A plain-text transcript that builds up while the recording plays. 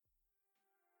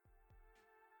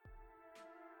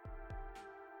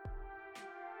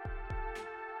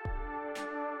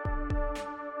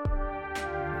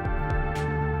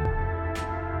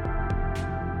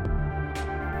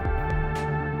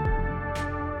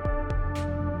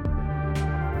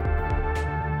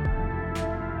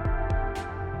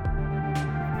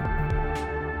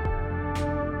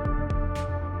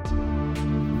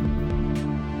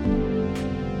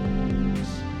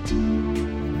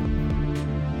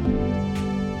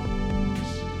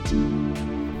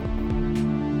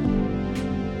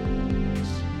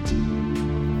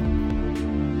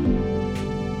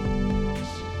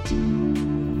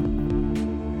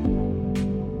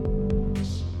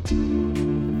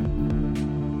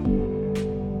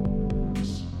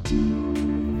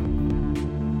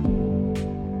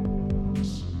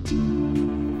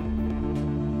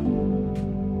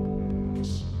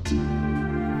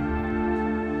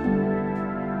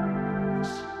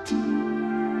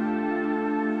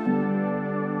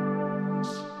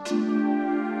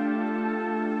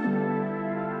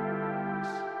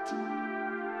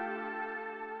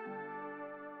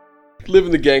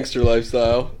Living the gangster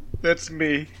lifestyle. That's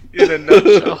me in a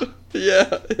nutshell.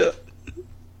 Yeah.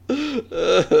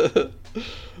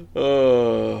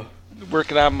 Oh.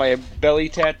 Working on my belly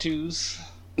tattoos.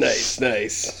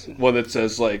 Nice. One that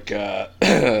says like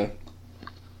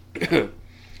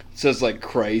says like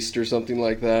Christ or something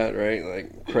like that, right?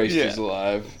 Like Christ is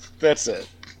alive. That's it.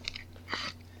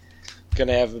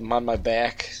 Gonna have him on my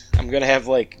back. I'm gonna have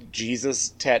like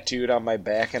Jesus tattooed on my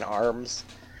back and arms.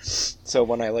 So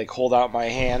when I like hold out my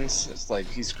hands, it's like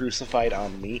he's crucified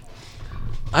on me.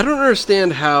 I don't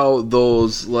understand how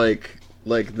those like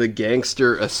the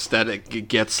gangster aesthetic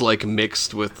gets like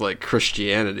mixed with like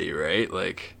Christianity, right?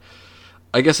 Like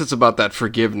I guess it's about that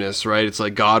forgiveness, right? It's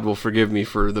like God will forgive me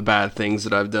for the bad things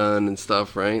that I've done and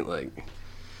stuff, right? Like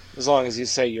as long as you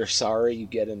say you're sorry, you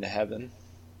get into heaven.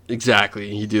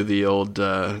 Exactly. You do the old,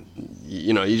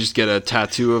 you just get a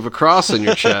tattoo of a cross on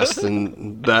your chest,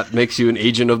 and that makes you an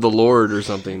agent of the Lord or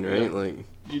something, right? Yeah. Like,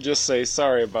 you just say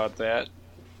sorry about that.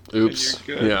 Oops.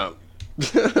 Yeah.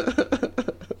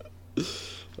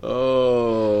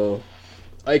 Oh,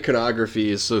 iconography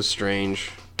is so strange.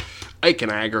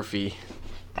 Iconography.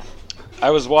 I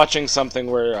was watching something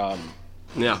where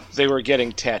they were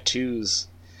getting tattoos,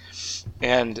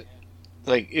 and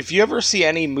like if you ever see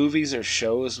any movies or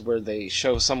shows where they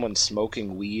show someone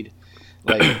smoking weed,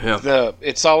 like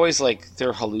it's always like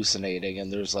they're hallucinating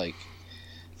and there's like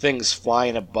things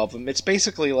flying above them. It's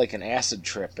basically like an acid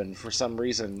trip, and for some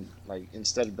reason, like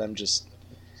instead of them just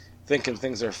thinking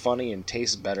things are funny and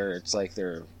taste better, it's like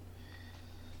they're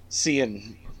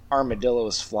seeing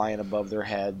armadillos flying above their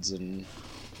heads. And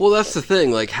well, that's the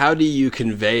thing. Like, how do you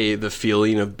convey the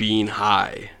feeling of being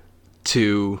high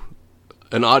to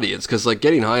an audience? Because like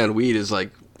getting high on weed is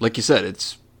like you said,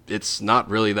 it's not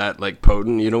really that like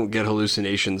potent. You don't get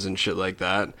hallucinations and shit like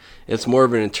that. It's more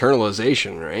of an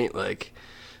internalization, right? Like,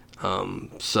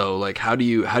 so like how do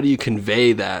you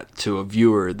convey that to a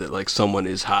viewer that like someone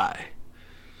is high?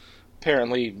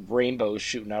 Apparently rainbows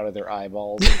shooting out of their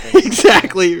eyeballs and things.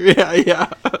 Exactly.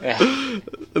 Yeah.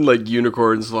 And like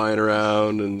unicorns flying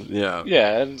around and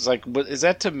yeah, and it's like, is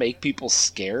that to make people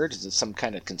scared? Is it some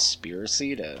kind of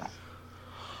conspiracy to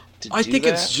I think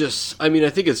that?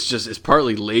 It's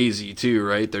partly lazy too,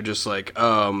 right? They're just like,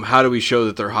 how do we show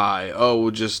that they're high? Oh,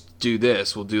 we'll just do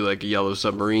this. We'll do like a Yellow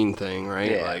Submarine thing,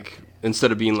 right? Yeah. Like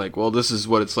instead of being like, well, this is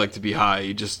what it's like to be high.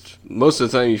 You just most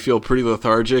of the time you feel pretty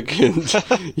lethargic, and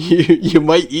you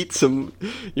might eat some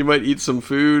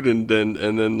food and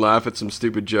then laugh at some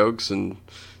stupid jokes and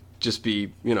just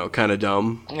be kind of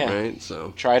dumb, right?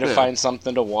 So try to find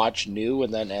something to watch new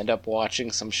and then end up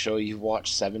watching some show you've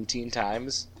watched 17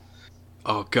 times.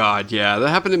 Oh, God, yeah. That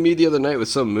happened to me the other night with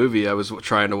some movie I was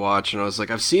trying to watch, and I was like,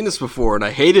 I've seen this before, and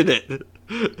I hated it.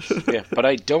 Yeah, but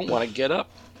I don't want to get up,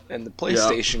 and the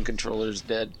PlayStation controller's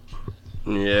dead.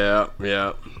 Yeah.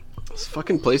 Those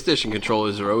fucking PlayStation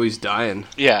controllers are always dying.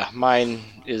 Yeah, mine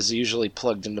is usually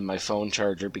plugged into my phone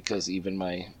charger because even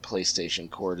my PlayStation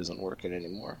cord isn't working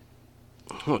anymore.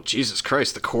 Oh, Jesus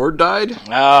Christ, the cord died?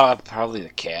 Probably the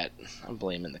cat. I'm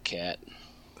blaming the cat.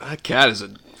 That cat is a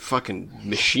fucking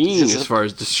machine as far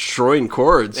as destroying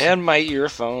cords. And my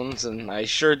earphones, and I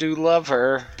sure do love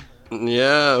her.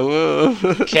 Yeah, well.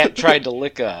 Cat tried to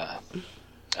lick a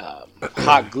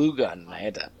hot glue gun, and I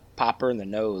had to pop her in the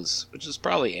nose, which is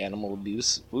probably animal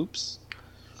abuse. Oops.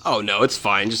 Oh, no, it's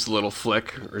fine. Just a little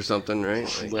flick or something, right?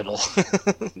 Like, little.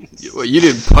 You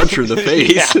didn't punch her in the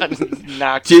face. Yeah,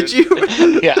 knocked Did her.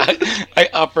 you? Yeah, I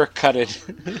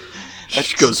uppercutted.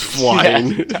 She goes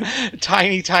flying. Yeah,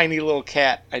 tiny little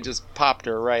cat. I just popped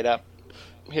her right up.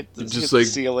 Hit the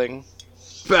ceiling.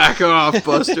 Back off,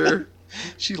 Buster.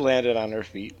 She landed on her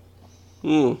feet.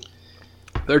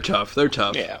 They're tough.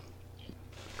 Yeah.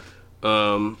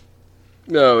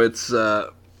 No, it's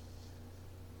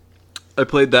I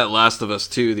played that Last of Us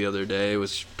 2 the other day. It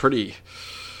was pretty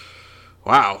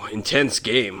intense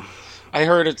game. I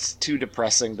heard it's too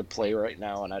depressing to play right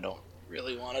now, and I don't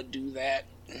really want to do that.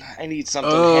 I need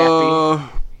something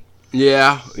happy.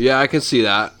 Yeah, I can see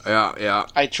that. Yeah.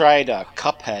 I tried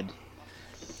Cuphead.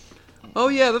 Oh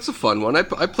yeah, that's a fun one. I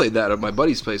played that at my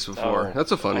buddy's place before.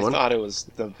 That's a fun one. I thought it was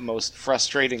the most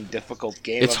frustrating, difficult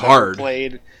game I've ever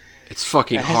played. It's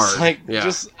fucking hard.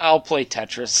 It's like, I'll play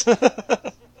Tetris.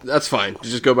 That's fine.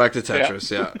 Just go back to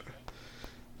Tetris, yeah.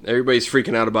 Everybody's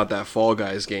freaking out about that Fall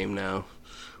Guys game now.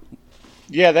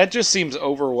 Yeah, that just seems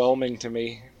overwhelming to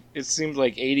me. It seems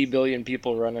like 80 billion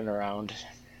people running around.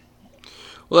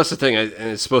 Well, that's the thing, and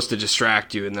it's supposed to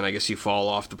distract you, and then I guess you fall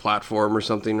off the platform or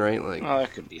something, right? Like, oh,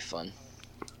 that could be fun.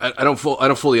 I don't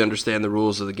fully understand the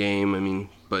rules of the game. I mean,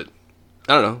 but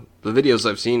I don't know. The videos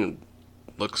I've seen,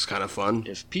 looks kind of fun.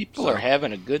 If people are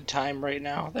having a good time right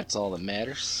now, that's all that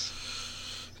matters.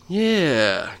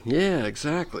 Yeah,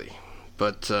 exactly.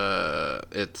 But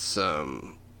it's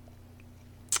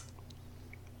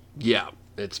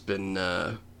it's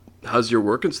been. How's your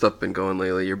work and stuff been going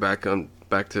lately? You're back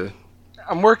to.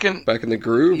 I'm working back in the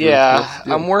groove. Yeah,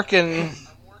 I'm working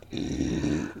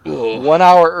 1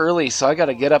 hour early, so I got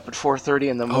to get up at 4:30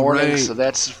 in the morning. Right. So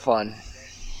that's fun.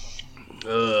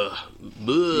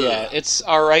 Yeah, it's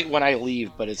all right when I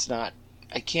leave, but it's not.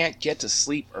 I can't get to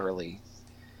sleep early.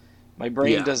 My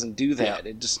brain doesn't do that.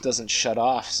 It just doesn't shut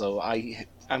off. So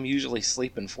I'm usually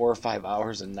sleeping 4 or 5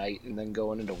 hours a night, and then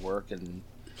going into work and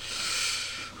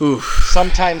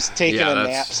sometimes taking a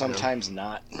nap, sometimes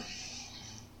not.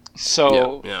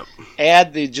 So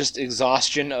add the just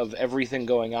exhaustion of everything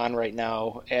going on right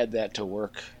now. Add that to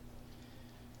work.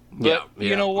 But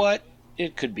you know what?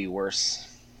 It could be worse.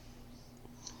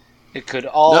 It could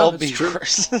all be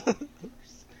worse. It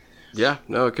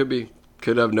could be.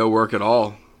 Could have no work at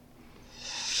all.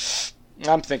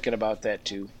 I'm thinking about that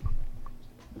too.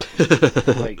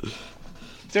 Like,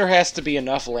 there has to be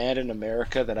enough land in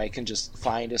America that I can just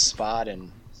find a spot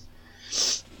and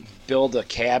build a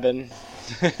cabin.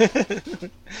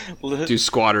 Do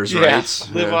squatters' rights.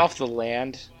 Live off the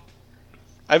land.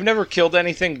 I've never killed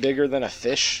anything bigger than a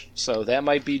fish, so that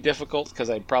might be difficult because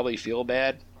I'd probably feel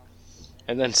bad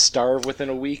and then starve within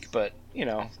a week, but,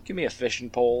 give me a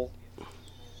fishing pole.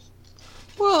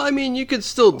 Well, I mean, you could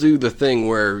still do the thing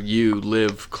where you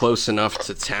live close enough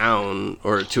to town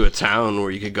or to a town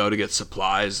where you could go to get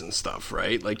supplies and stuff,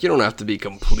 right? Like, you don't have to be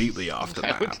completely off the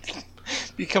map.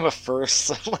 Become a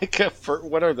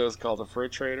what are those called? A fur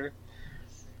trader?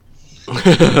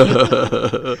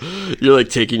 You're like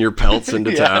taking your pelts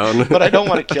into town. But I don't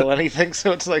want to kill anything,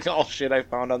 so it's like all shit I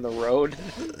found on the road.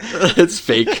 It's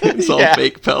fake. It's all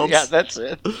fake pelts. Yeah, that's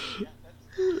it.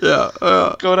 Yeah.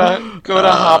 Go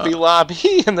to Hobby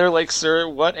Lobby, and they're like, "Sir,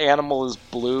 what animal is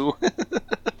blue?"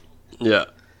 Yeah.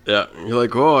 You're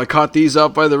like, "Oh, I caught these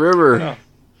out by the river." Oh,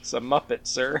 it's a Muppet,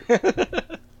 sir.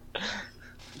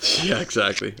 Yeah,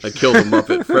 exactly. I killed a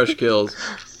Muppet. Fresh kills.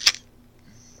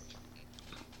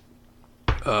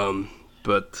 I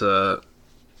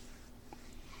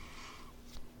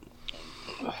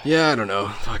don't know.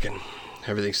 Fucking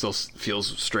everything still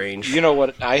feels strange. You know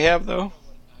what I have, though?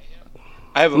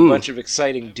 I have a bunch of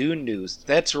exciting Dune news.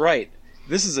 That's right.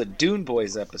 This is a Dune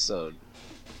Boys episode.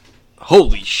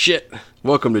 Holy shit.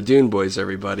 Welcome to Dune Boys,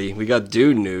 everybody. We got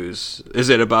Dune news. Is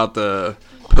it about the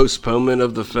postponement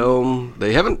of the film?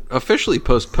 They haven't officially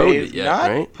postponed it yet, right?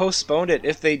 They've not postponed it.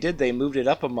 If they did, they moved it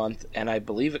up a month, and I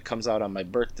believe it comes out on my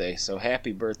birthday. So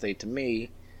happy birthday to me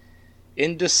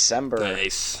in December.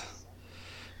 Nice.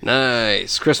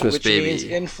 Christmas, baby. Which means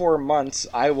in 4 months,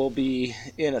 I will be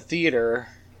in a theater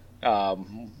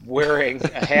wearing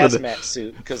a hazmat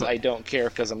suit because I don't care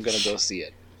because I'm going to go see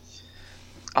it.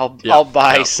 I'll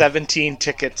buy 17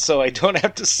 tickets so I don't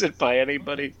have to sit by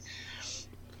anybody.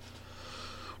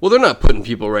 Well, they're not putting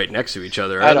people right next to each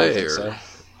other, are I don't they? think so.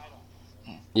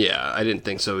 Yeah, I didn't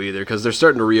think so either, because they're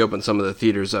starting to reopen some of the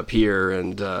theaters up here,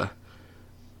 and they're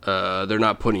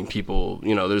not putting people,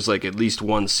 there's like at least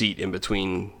one seat in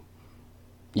between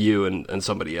you and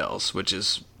somebody else, which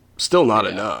is still not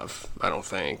enough, I don't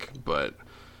think, but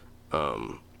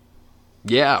fun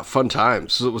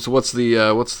times. So what's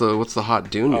the hot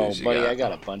Dune news you buddy, got? I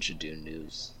got a bunch of Dune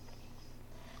news.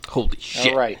 Holy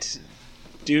shit. All right.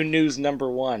 Dune news number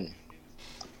 1.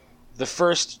 The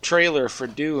first trailer for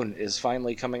Dune is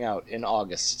finally coming out in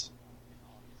August.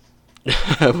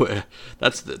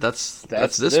 That's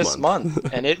this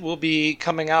month. And it will be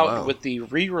coming out with the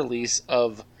re-release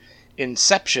of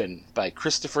Inception by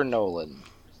Christopher Nolan.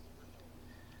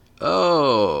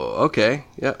 Oh, okay.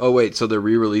 Yeah. Oh, wait, so they're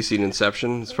re-releasing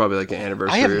Inception? It's probably like an anniversary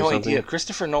or something? I have no idea.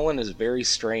 Christopher Nolan is very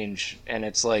strange, and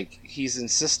it's like he's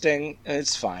insisting, and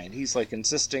it's fine. He's like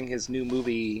insisting his new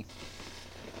movie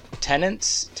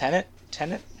Tenet? Yeah,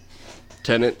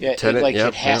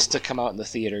 it has to come out in the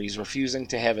theater. He's refusing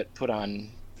to have it put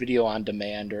on video on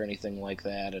demand or anything like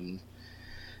that, and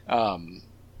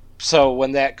so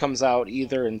when that comes out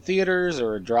either in theaters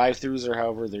or drive-thrus or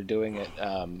however they're doing it,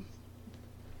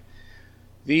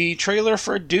 the trailer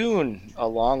for Dune,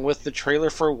 along with the trailer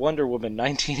for Wonder Woman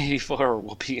 1984,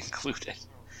 will be included.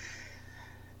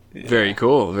 Yeah. Very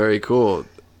cool, very cool.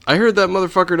 I heard that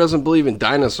motherfucker doesn't believe in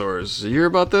dinosaurs. Did you hear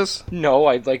about this? No,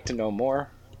 I'd like to know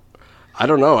more. I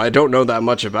don't know. I don't know that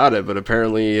much about it, but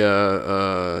apparently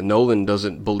Nolan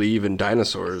doesn't believe in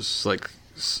dinosaurs. Like,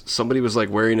 somebody was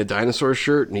like wearing a dinosaur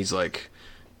shirt, and he's like,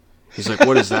 He's like,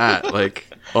 what is that? Like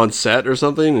on set or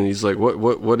something? And he's like,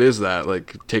 what is that?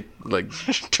 Like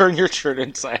turn your shirt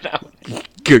inside out.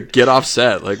 Get off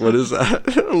set. Like, what is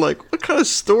that? I'm like, what kind of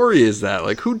story is that?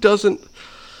 Like, who doesn't?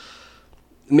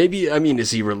 Maybe, I mean,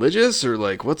 is he religious or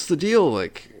like, what's the deal?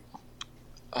 Like,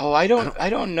 oh, I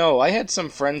don't know. I had some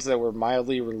friends that were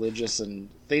mildly religious and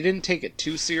they didn't take it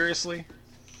too seriously.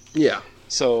 Yeah.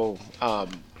 So,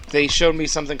 they showed me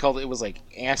something called, it was like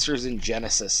Answers in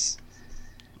Genesis.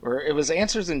 Or it was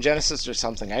Answers in Genesis or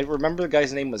something. I remember the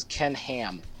guy's name was Ken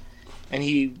Ham. And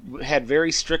he had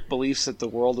very strict beliefs that the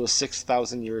world was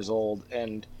 6,000 years old.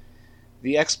 And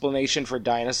the explanation for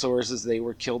dinosaurs is they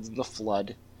were killed in the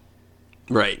flood.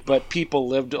 Right. But people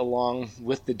lived along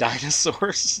with the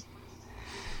dinosaurs.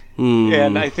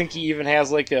 And I think he even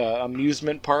has like a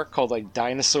amusement park called like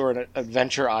Dinosaur and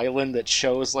Adventure Island that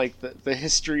shows like the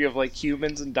history of like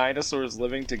humans and dinosaurs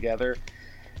living together.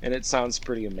 And it sounds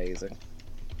pretty amazing.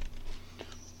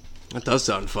 That does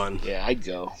sound fun. Yeah, I'd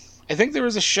go. I think there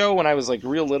was a show when I was like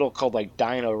real little called like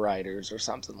Dino Riders or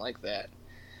something like that.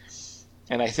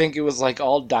 And I think it was like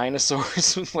all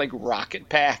dinosaurs with like rocket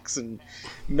packs and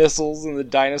missiles, and the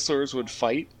dinosaurs would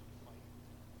fight.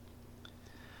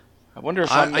 I wonder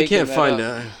if I can't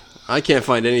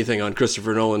find anything on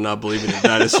Christopher Nolan not believing in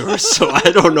dinosaurs, so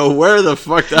I don't know where the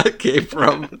fuck that came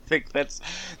from. I think that's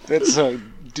a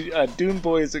Dune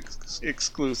Boys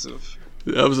exclusive.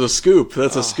 That was a scoop.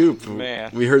 That's a scoop. Man.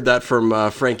 We heard that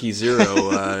from Frankie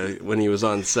Zero when he was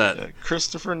on set.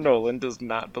 Christopher Nolan does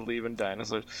not believe in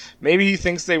dinosaurs. Maybe he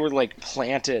thinks they were like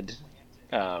planted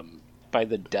by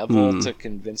the devil to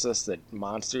convince us that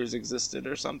monsters existed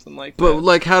or something like that. But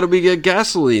like, how do we get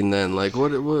gasoline then? Like,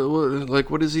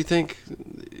 what does he think?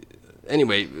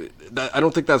 Anyway, I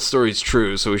don't think that story's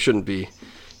true, so we shouldn't be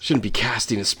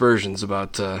casting aspersions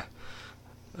about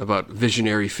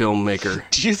visionary filmmaker.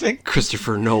 Do you think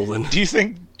Christopher Nolan? Do you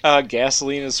think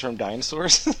gasoline is from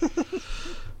dinosaurs?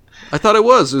 I thought it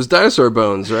was dinosaur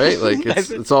bones, right? Like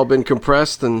it's all been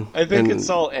compressed and I think it's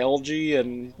all algae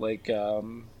and like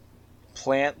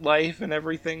plant life and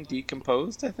everything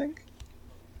decomposed, I think.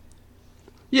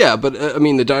 Yeah, but I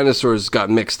mean the dinosaurs got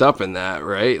mixed up in that,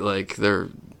 right? Like they're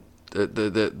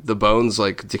the bones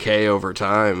like decay over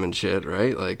time and shit,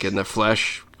 right? Like and the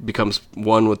flesh becomes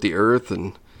one with the earth,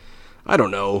 and I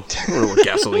don't know what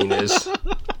gasoline is.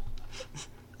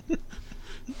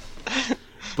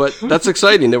 But that's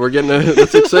exciting that we're getting a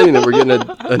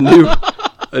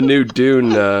new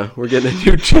Dune. We're getting a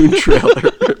new Dune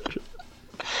trailer.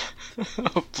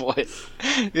 Oh boy,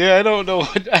 yeah, I don't know.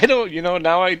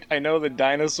 Now I know the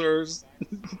dinosaurs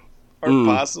are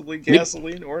possibly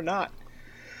gasoline or not.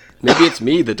 Maybe it's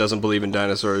me that doesn't believe in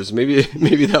dinosaurs. Maybe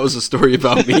that was a story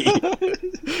about me.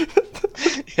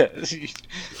 Yeah.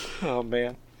 Oh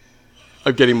man,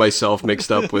 I'm getting myself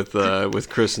mixed up with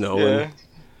Chris Nolan. Yeah.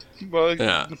 Well,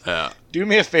 yeah. Do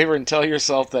me a favor and tell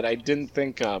yourself that I didn't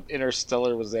think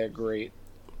Interstellar was that great.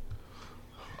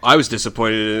 I was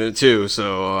disappointed in it too,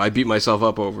 so I beat myself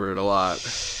up over it a lot.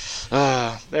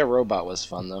 That robot was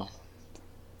fun though.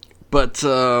 But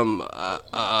I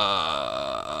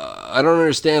don't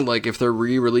understand, like, if they're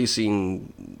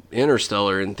re-releasing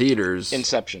Interstellar in theaters...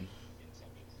 Inception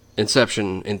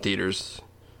in theaters,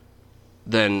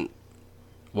 then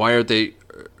why aren't they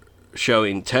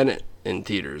showing Tenet in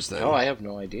theaters then? Oh, I have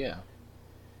no idea.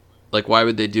 Like, why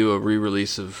would they do a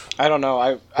re-release of... I don't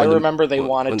know. I remember they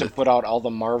wanted to put out all the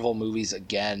Marvel movies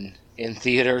again in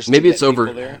theaters. Maybe it's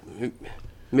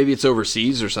maybe it's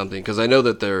overseas or something, because I know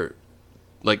that they're...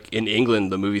 Like, in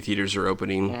England, the movie theaters are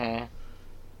opening.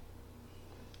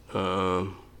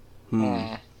 Mm-hmm.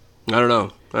 I don't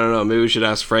know. Maybe we should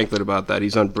ask Franklin about that.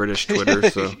 He's on British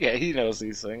Twitter, so... Yeah, he knows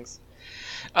these things.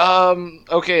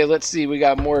 Okay, let's see. We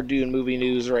got more Dune movie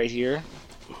news right here.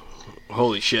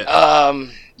 Holy shit.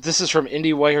 This is from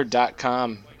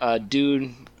IndieWire.com.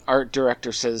 Dune art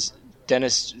director says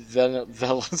Denis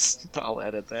Villeneuve... I'll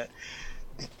edit that.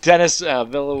 Denis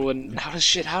Villeneuve...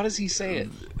 How does he say it?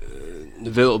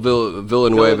 Villeneuve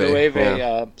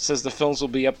says the films will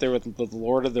be up there with the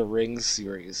Lord of the Rings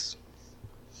series.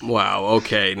 Wow,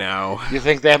 okay, now. You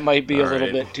think that might be a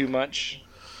little bit too much?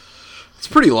 It's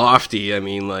pretty lofty. I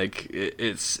mean, like,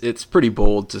 it's pretty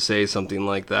bold to say something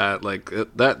like that. Like,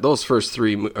 those first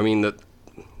three... I mean, the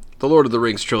Lord of the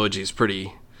Rings trilogy is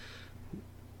pretty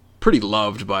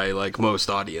loved by, like, most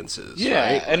audiences.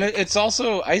 Yeah, right? And it's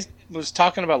also... I was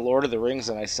talking about Lord of the Rings,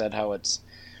 and I said how it's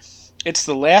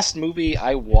the last movie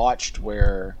I watched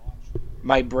where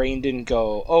my brain didn't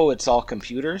go, oh, it's all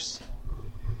computers.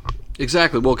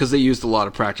 Exactly. Well, because they used a lot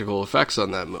of practical effects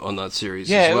on that series.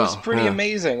 Yeah, as well. It was pretty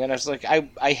amazing, and I was like,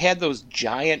 I had those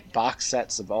giant box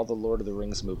sets of all the Lord of the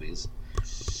Rings movies,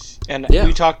 and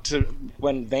we talked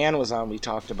when Van was on. We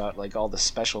talked about like all the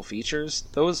special features.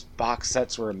 Those box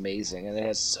sets were amazing, and it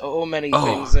has so many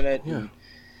things in it. Yeah.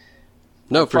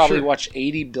 No, for probably watched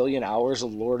 80 billion hours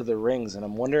of Lord of the Rings, and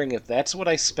I'm wondering if that's what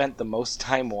I spent the most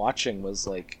time watching was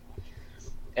like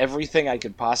everything I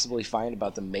could possibly find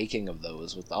about the making of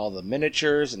those, with all the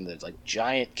miniatures and the like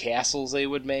giant castles they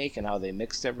would make and how they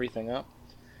mixed everything up.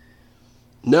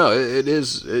 No,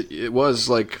 it was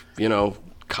like,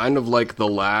 kind of like the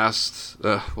last.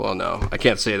 Well, no, I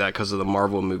can't say that because of the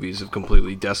Marvel movies have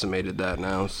completely decimated that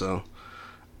now. So.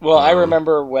 Well, I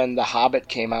remember when The Hobbit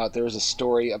came out, there was a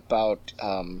story about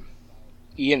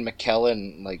Ian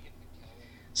McKellen like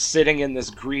sitting in this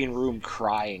green room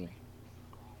crying.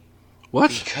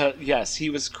 What? Yes, he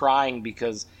was crying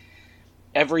because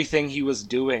everything he was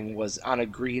doing was on a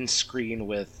green screen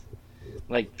with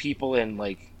like people in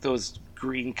like those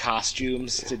green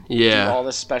costumes to do all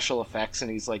the special effects,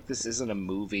 and he's like, this isn't a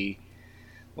movie.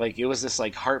 Like, it was this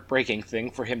like heartbreaking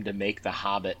thing for him to make The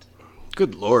Hobbit.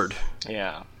 Good Lord.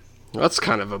 Yeah. That's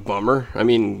kind of a bummer.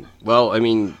 in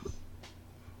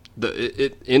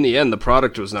the end the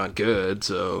product was not good,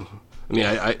 so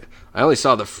I only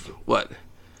saw the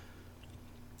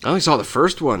I only saw the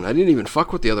first one. I didn't even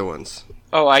fuck with the other ones.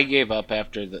 Oh, I gave up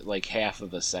after like half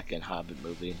of the second Hobbit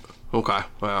movie. Okay.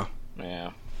 Wow.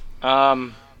 Yeah.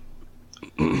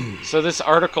 So this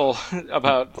article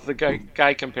about the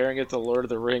guy comparing it to Lord of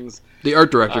the Rings. The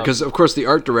art director, because of course the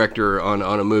art director on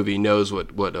a movie knows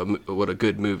what a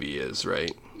good movie is,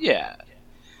 right? Yeah.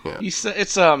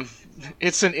 It's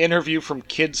an interview from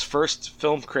Kids First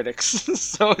Film Critics,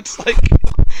 so it's like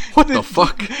what the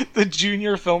fuck? The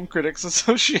Junior Film Critics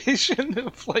Association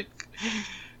of like,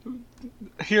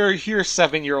 here,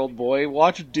 7-year-old boy,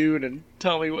 watch Dune and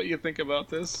tell me what you think about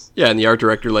this. Yeah, and the art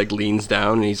director like leans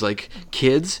down and he's like,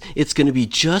 "Kids, it's gonna be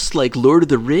just like Lord of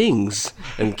the Rings."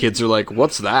 And kids are like,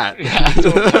 "What's that?"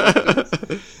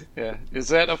 Yeah, is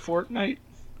that a Fortnite?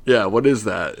 Yeah, what is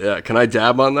that? Yeah, can I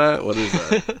dab on that? What is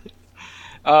that?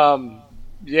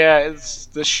 Yeah, it's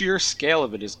the sheer scale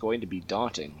of it is going to be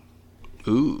daunting.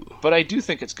 Ooh. But I do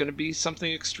think it's going to be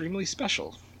something extremely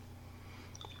special.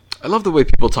 I love the way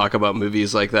people talk about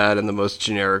movies like that in the most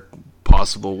generic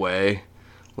possible way.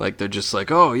 Like they're just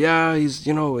like, "Oh yeah,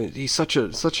 he's such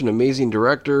an amazing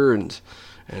director and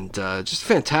just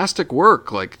fantastic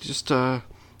work. Like just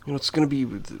it's going to be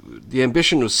the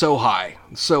ambition was so high,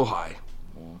 so high."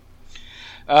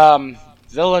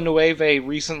 Villeneuve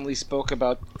recently spoke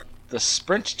about the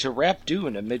sprint to wrap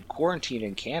Dune amid quarantine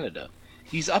in Canada.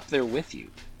 He's up there with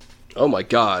you. Oh my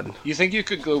God! You think you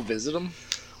could go visit him?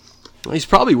 He's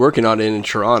probably working on it in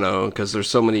Toronto because there's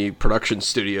so many production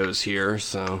studios here.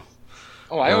 So.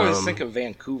 Oh, I always think of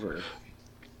Vancouver.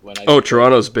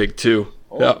 Toronto's big too.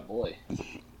 Oh boy.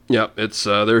 Yeah, it's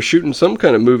they were shooting some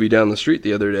kind of movie down the street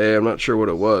the other day. I'm not sure what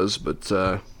it was, but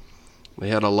they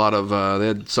had a lot of they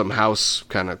had some house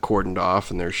kind of cordoned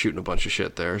off, and they're shooting a bunch of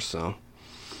shit there. So.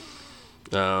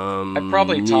 I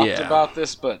probably talked about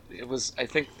this, but I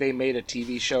think they made a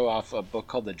TV show off a book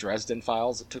called The Dresden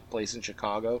Files. It took place in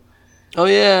Chicago. Oh,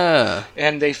 yeah.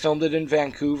 And they filmed it in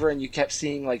Vancouver, and you kept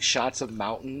seeing, like, shots of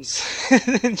mountains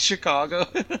in Chicago.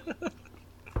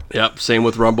 Yep, same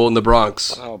with Rumble in the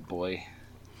Bronx. Oh, boy.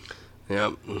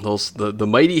 Yep, the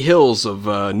mighty hills of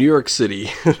New York City.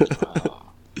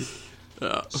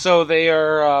 So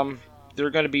they're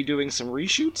going to be doing some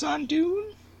reshoots on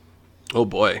Dune? Oh,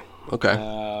 boy. Okay.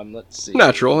 Let's see.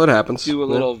 Natural, it happens. Do a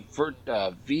little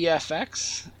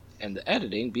VFX and the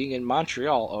editing being in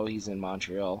Montreal. Oh, he's in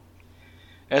Montreal.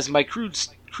 As my crew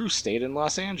stayed in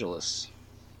Los Angeles.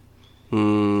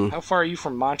 How far are you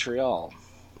from Montreal?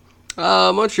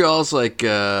 Montreal's like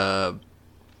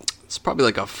it's probably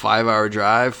like a 5-hour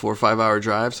drive, 4 or 5 hour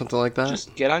drive, something like that.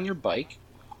 Just get on your bike.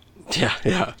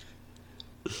 Yeah.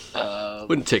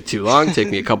 Wouldn't take too long. Take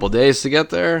me a couple days to get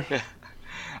there.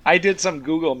 I did some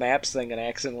Google Maps thing and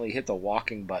accidentally hit the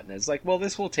walking button. It's like, well,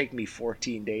 this will take me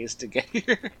 14 days to get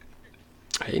here.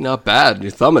 Hey, not bad.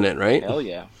 You're thumbing it, right? Hell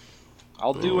yeah.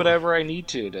 I'll do whatever I need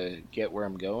to get where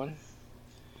I'm going.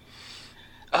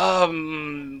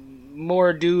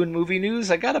 More Dune movie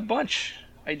news. I got a bunch.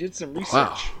 I did some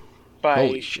research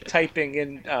by typing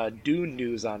in Dune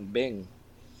news on Bing.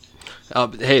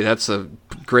 Hey, that's a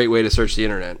great way to search the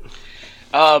internet.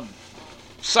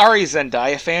 Sorry,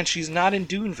 Zendaya fan, she's not in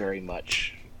Dune very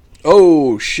much.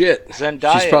 Oh, shit.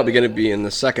 Zendaya. She's probably going to be in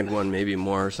the second one, maybe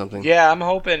more or something. Yeah, I'm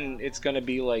hoping it's going to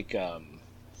be like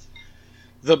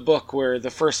the book where the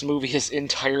first movie is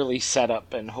entirely set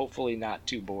up and hopefully not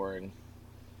too boring.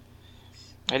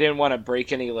 I didn't want to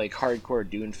break any like hardcore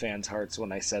Dune fans' hearts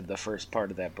when I said the first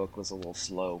part of that book was a little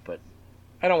slow, but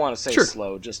I don't want to say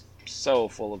slow, just so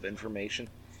full of information.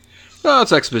 No,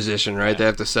 it's exposition, right? Yeah. They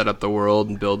have to set up the world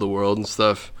and build the world and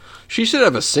stuff. She should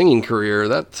have a singing career.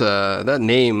 That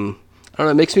name, I don't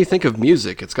know, it makes me think of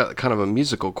music. It's got kind of a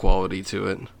musical quality to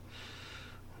it.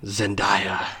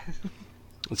 Zendaya.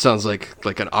 It sounds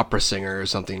like an opera singer or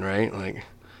something, right? Like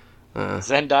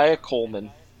Zendaya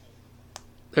Coleman.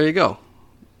 There you go.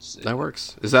 That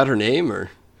works. Is that her name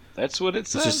or? That's what it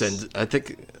says. It's just I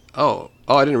think. Oh,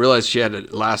 I didn't realize she had a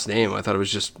last name. I thought it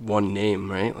was just one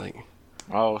name, right? Like.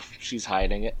 Oh, she's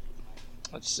hiding it.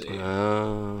 Let's see.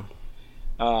 Hold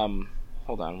on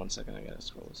 1 second. I gotta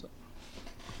scroll this up.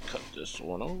 Cut this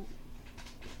one out.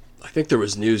 I think there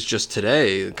was news just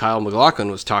today. Kyle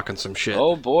MacLachlan was talking some shit.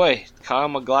 Oh boy, Kyle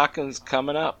MacLachlan's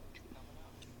coming up.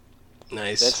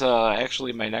 Nice. That's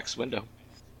actually my next window.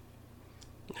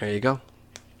 There you go.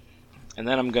 And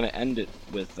then I'm gonna end it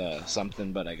with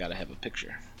something, but I gotta have a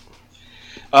picture.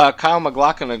 Kyle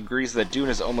MacLachlan agrees that Dune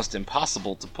is almost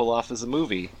impossible to pull off as a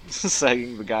movie,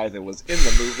 saying the guy that was in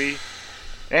the movie,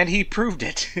 and he proved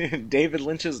it in David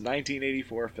Lynch's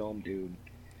 1984 film Dune,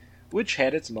 which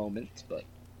had its moments, but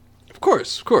of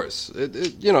course,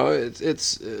 it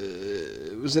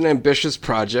was an ambitious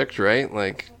project, right?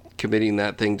 Like committing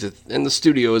that thing to, and the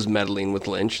studio is meddling with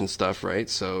Lynch and stuff, right?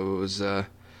 So it was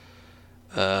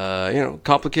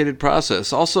complicated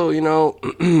process. Also,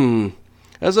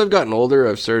 as I've gotten older,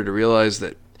 I've started to realize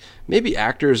that maybe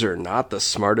actors are not the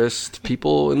smartest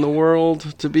people in the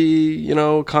world to be,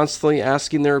 constantly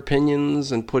asking their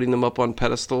opinions and putting them up on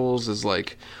pedestals as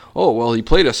like, oh, well, he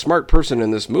played a smart person in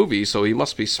this movie, so he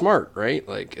must be smart, right?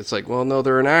 Like, it's like, well, no,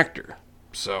 they're an actor,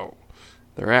 so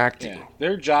they're acting. Yeah.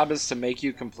 Their job is to make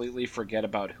you completely forget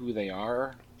about who they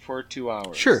are for 2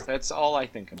 hours. Sure. That's all I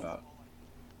think about.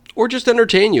 Or just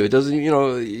entertain you. It doesn't,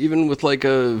 even with like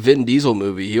a Vin Diesel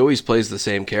movie, he always plays the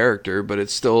same character, but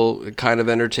it's still kind of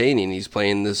entertaining. He's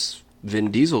playing this Vin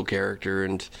Diesel character,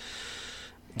 and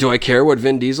do I care what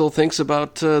Vin Diesel thinks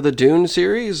about the Dune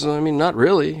series? I mean, not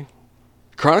really.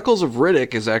 Chronicles of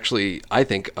Riddick is actually, I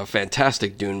think, a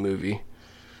fantastic Dune movie.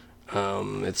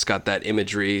 It's got that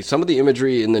imagery. Some of the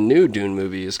imagery in the new Dune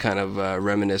movie is kind of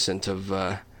reminiscent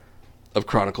of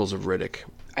Chronicles of Riddick.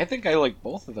 I think I like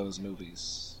both of those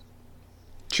movies.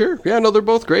 Sure. Yeah, no, they're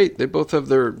both great. They both have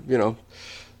their,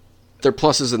 their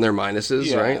pluses and their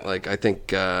minuses, right? Like, I think,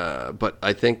 but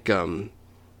I think, Chronicles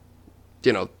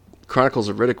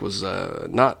of Riddick was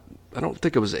not, I don't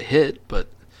think it was a hit, but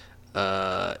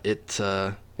they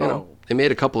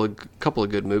made a couple of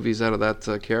good movies out of that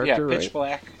character, yeah, right? Pitch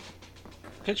Black.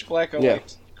 Pitch Black, I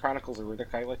liked. Chronicles of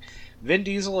Riddick, I like. Vin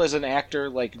Diesel is an actor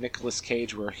like Nicolas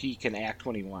Cage where he can act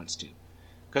when he wants to.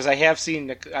 Because I have seen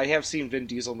Vin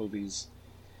Diesel movies.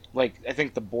 Like, I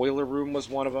think The Boiler Room was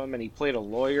one of them, and he played a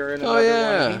lawyer in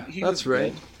another one. He that's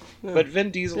right. Yeah. But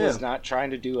Vin Diesel is not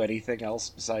trying to do anything else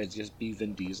besides just be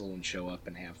Vin Diesel and show up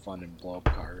and have fun and blow up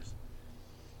cars.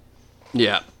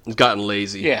 Yeah, he's gotten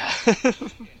lazy. Yeah.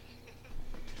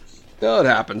 No, it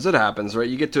happens, right?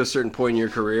 You get to a certain point in your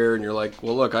career, and you're like,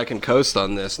 well, look, I can coast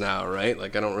on this now, right?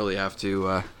 Like, I don't really have to...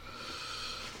 I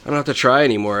don't have to try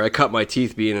anymore. I cut my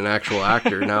teeth being an actual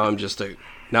actor. I'm just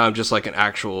like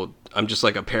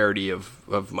a parody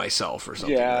of myself or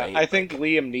something. Yeah, right? I think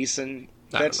Liam Neeson.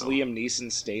 That's Liam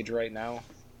Neeson's stage right now.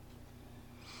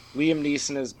 Liam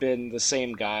Neeson has been the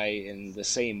same guy in the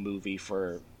same movie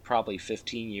for probably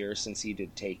 15 years since he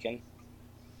did Taken.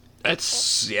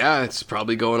 It's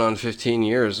probably going on 15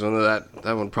 years. When that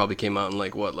one probably came out in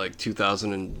like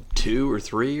 2002 or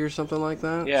 3 or something like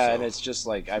that. Yeah, so. And it's just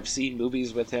like I've seen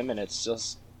movies with him, and it's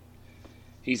just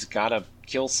he's got to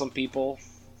kill some people,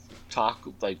 talk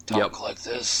like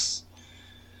this.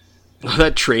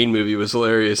 That train movie was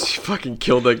hilarious. He fucking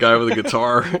killed that guy with a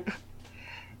guitar.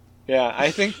 Yeah, I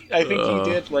think he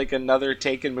did like another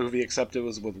Taken movie, except it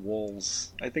was with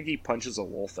wolves. I think he punches a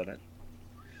wolf in it.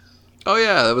 Oh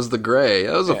yeah, that was The Grey.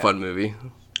 That was a fun movie.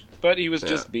 But he was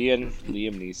just being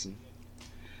Liam Neeson.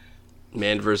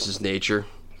 Man versus nature.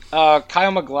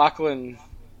 Kyle MacLachlan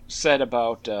said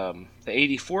about the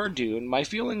 84 Dune, my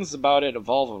feelings about it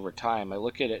evolve over time. I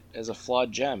look at it as a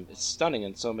flawed gem. It's stunning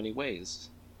in so many ways.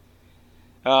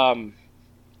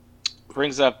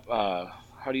 Brings up,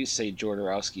 how do you say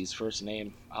Jodorowsky's first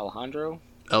name? Alejandro,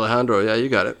 yeah, you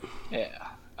got it.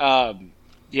 Yeah.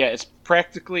 It's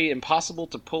practically impossible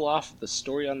to pull off the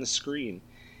story on the screen.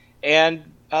 And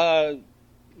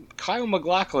Kyle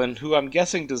MacLachlan, who I'm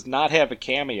guessing does not have a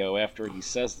cameo after he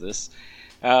says this,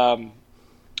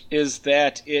 is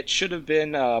that it should have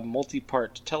been a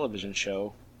multi-part television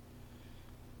show.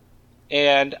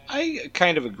 And I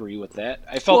kind of agree with that.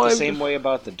 I felt the same way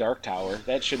about The Dark Tower.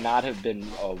 That should not have been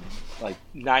a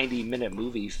 90-minute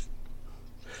movie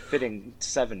fitting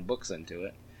 7 books into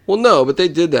it. Well, no, but they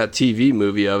did that TV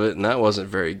movie of it, and that wasn't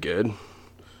very good.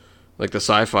 Like the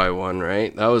sci-fi one,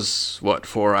 right? That was,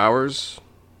 4 hours?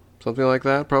 Something like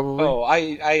that, probably? Oh,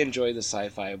 I enjoy the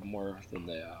sci-fi more than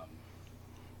the...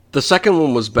 The second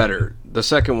one was better. The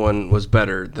second one was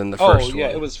better than the first one. Oh, yeah,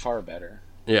 it was far better.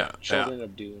 Yeah. Children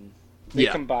of Dune. They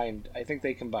combined... I think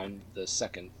they combined the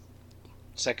second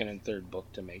and third book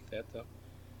to make that, though.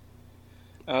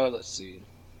 Let's see.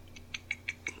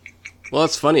 Well,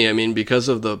 that's funny. I mean, because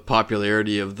of the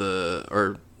popularity of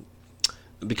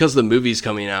because the movie's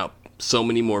coming out, so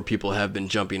many more people have been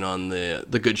jumping on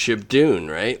the good ship Dune,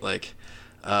 right? Like,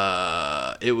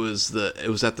 it was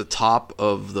at the top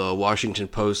of the Washington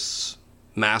Post's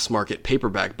mass market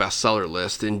paperback bestseller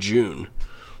list in June.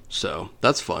 So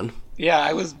that's fun. Yeah,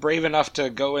 I was brave enough to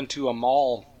go into a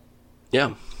mall.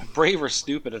 Yeah. Brave or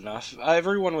stupid enough.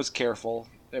 Everyone was careful.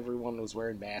 Everyone was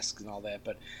wearing masks and all that.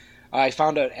 But I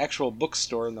found an actual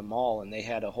bookstore in the mall, and they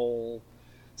had a whole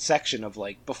section of,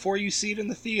 before you see it in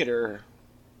the theater,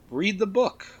 read the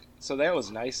book. So that was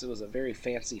nice. It was a very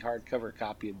fancy hardcover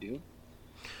copy of Dune.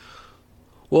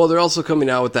 Well, they're also coming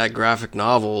out with that graphic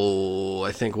novel,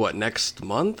 I think, next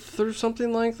month or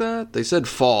something like that? They said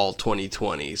fall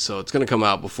 2020, so it's going to come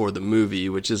out before the movie,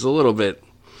 which is a little bit...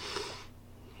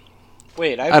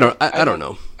 Wait, I don't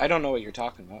know. I don't know what you're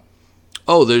talking about.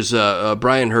 Oh, there's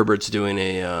Brian Herbert's doing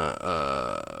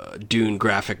a Dune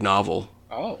graphic novel.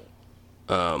 Oh.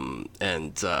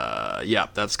 That's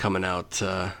coming out...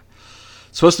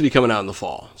 supposed to be coming out in the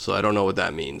fall, so I don't know what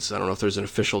that means. I don't know if there's an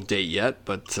official date yet,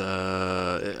 but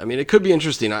it could be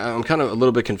interesting. I'm kind of a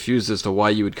little bit confused as to why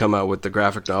you would come out with the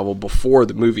graphic novel before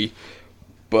the movie,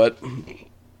 but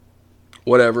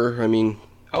whatever. I mean,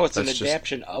 it's an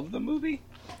adaptation of the movie.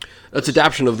 It's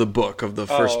adaptation of the book of the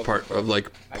first part of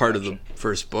part of the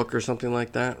first book or something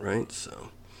like that, right? So,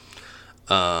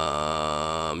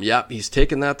 he's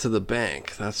taking that to the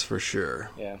bank. That's for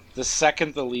sure. Yeah, the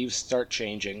second the leaves start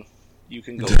changing, you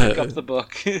can go pick up the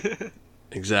book.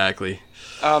 Exactly.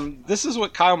 This is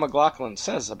what Kyle MacLachlan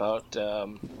says about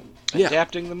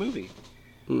adapting the movie.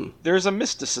 There's a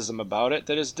mysticism about it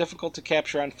that is difficult to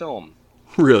capture on film.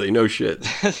 Really? No shit.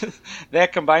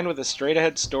 That combined with a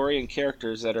straight-ahead story and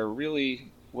characters that are really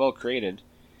well created.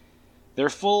 They're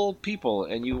full people,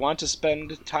 and you want to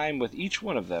spend time with each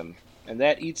one of them, and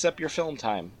that eats up your film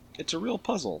time. It's a real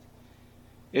puzzle.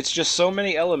 It's just so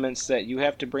many elements that you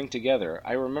have to bring together.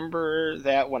 I remember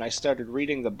that when I started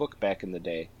reading the book back in the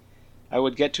day. I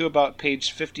would get to about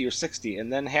page 50 or 60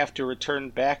 and then have to return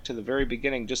back to the very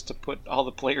beginning just to put all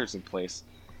the players in place.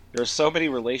 There are so many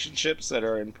relationships that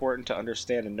are important to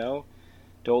understand and know.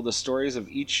 To hold the stories of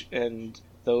each of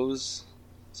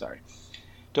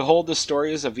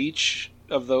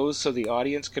those so the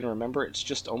audience can remember, it's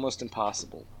just almost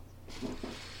impossible.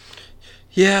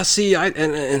 Yeah, see, I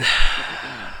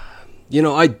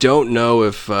don't know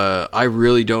if I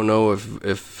really don't know if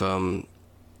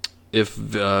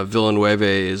Villeneuve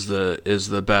is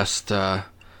the best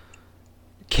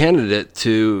candidate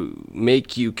to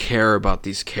make you care about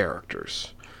these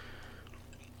characters.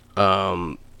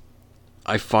 I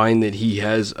find that he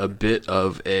has a bit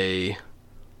of a,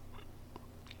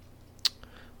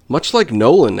 much like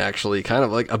Nolan, actually, kind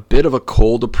of like a bit of a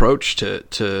cold approach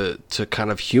to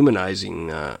kind of humanizing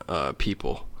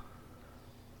people.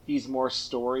 He's more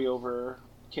story over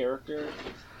character?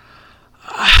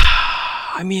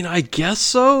 I mean, I guess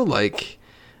so. Like,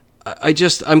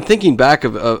 I'm thinking back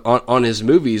on his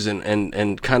movies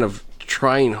and kind of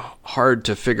trying hard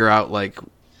to figure out, like,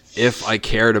 if I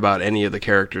cared about any of the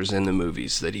characters in the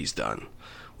movies that he's done,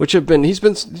 which he's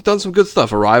done some good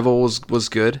stuff. Arrival was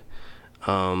good.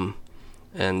 I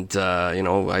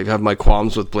have my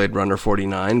qualms with Blade Runner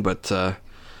 49, but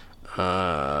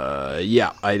I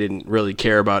didn't really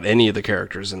care about any of the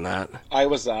characters in that. I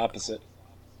was the opposite.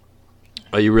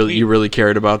 Oh, you really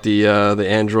cared about the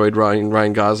android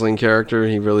Ryan Gosling character?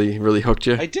 He really hooked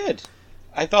you? I did.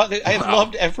 I thought that I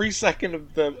loved every second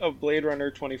of Blade Runner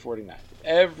 2049.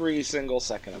 Every single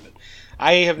second of it.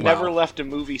 I have never left a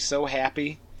movie so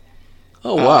happy.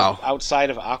 Oh, wow. Outside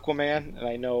of Aquaman, and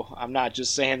I know I'm not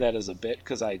just saying that as a bit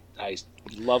because I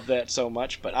love that so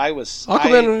much, but I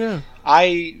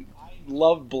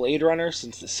loved Blade Runner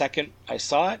since the second I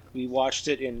saw it. We watched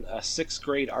it in a 6th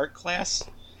grade art class.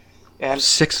 And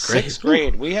 6th grade? 6th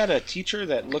grade. We had a teacher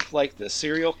that looked like the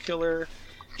serial killer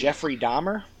Jeffrey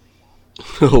Dahmer.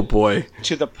 Oh boy.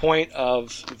 To the point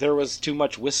of there was too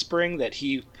much whispering that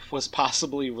he was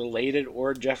possibly related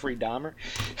or Jeffrey Dahmer.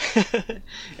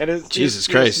 And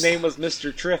his name was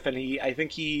Mr. Triff, and I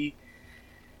think he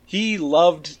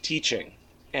loved teaching.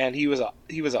 And he was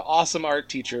an awesome art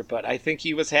teacher, but I think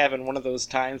he was having one of those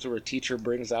times where a teacher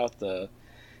brings out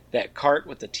that cart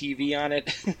with the TV on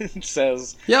it and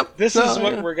says, "Yep, this is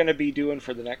what we're going to be doing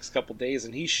for the next couple days."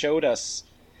 And he showed us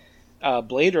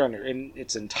Blade Runner in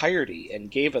its entirety and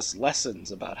gave us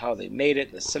lessons about how they made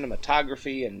it, the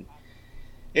cinematography, and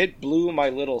it blew my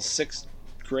little 6th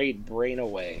grade brain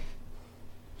away.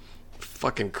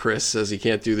 Fucking Chris says he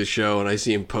can't do the show, and I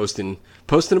see him posting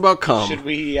about cum. Should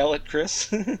we yell at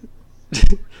Chris?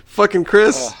 Fucking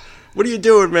Chris, what are you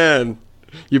doing, man?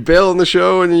 You bail on the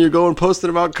show and then you're going posting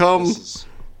about cum.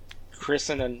 Chris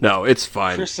in a no, it's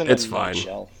fine. It's fine.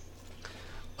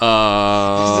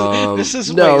 This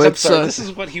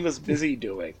is what he was busy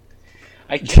doing.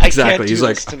 I can't do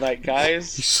this tonight,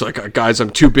 guys. He's like, guys,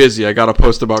 I'm too busy. I gotta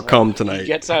post about cum tonight. He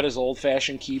gets out his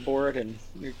old-fashioned keyboard and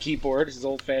his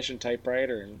old-fashioned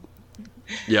typewriter, and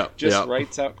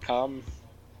writes out cum.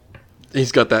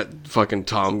 He's got that fucking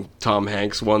Tom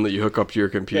Hanks one that you hook up to your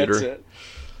computer. That's it.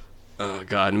 Oh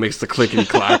god, it makes the clickety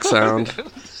clack sound.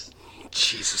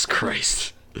 Jesus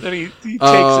Christ. Then he takes it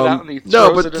out and he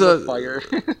throws it in the fire.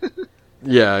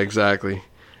 Yeah, exactly.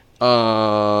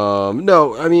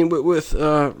 No, I mean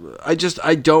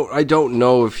I don't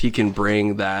know if he can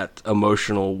bring that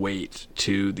emotional weight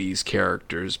to these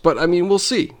characters, but I mean we'll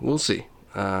see.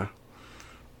 I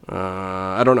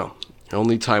don't know.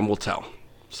 Only time will tell.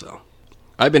 So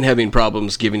I've been having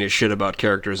problems giving a shit about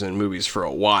characters in movies for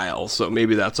a while, so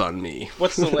maybe that's on me.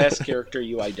 What's the last character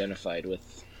you identified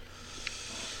with?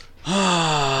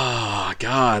 Ah,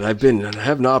 God, I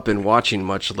have not been watching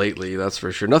much lately. That's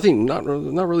for sure. Not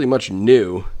really much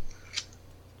new.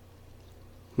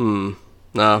 No,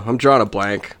 I'm drawing a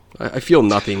blank. I feel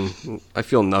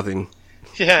nothing.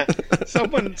 Yeah,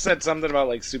 someone said something about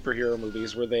like superhero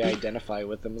movies where they identify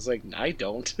with them. It's like, I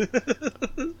don't.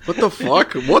 What the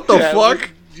fuck? What the fuck?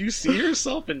 Like, do you see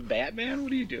yourself in Batman?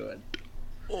 What are you doing?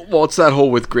 Well, it's that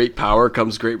whole with great power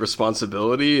comes great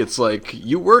responsibility. It's like,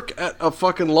 you work at a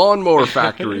fucking lawnmower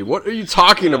factory. What are you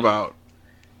talking about?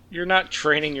 You're not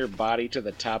training your body to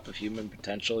the top of human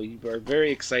potential. You are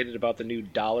very excited about the new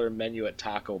 $1 menu at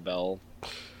Taco Bell.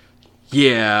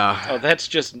 Yeah. Oh, that's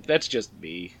just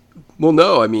me. Well,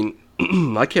 no, I mean,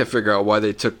 I can't figure out why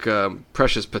they took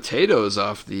precious potatoes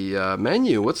off the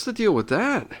menu. What's the deal with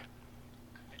that?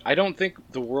 I don't think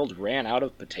the world ran out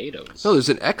of potatoes. No, there's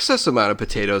an excess amount of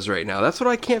potatoes right now. That's what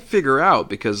I can't figure out,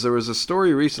 because there was a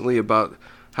story recently about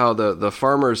how the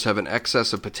farmers have an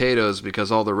excess of potatoes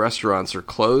because all the restaurants are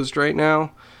closed right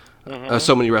now.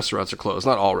 So many restaurants are closed.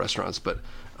 Not all restaurants, but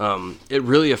it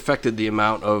really affected the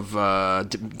amount of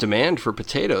demand for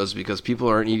potatoes because people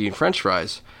aren't eating French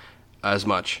fries as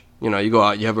much. You know, you go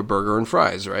out, you have a burger and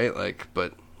fries, right? Like,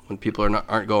 but when people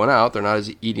aren't going out, they're not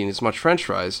eating as much French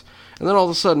fries. And then all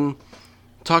of a sudden,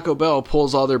 Taco Bell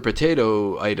pulls all their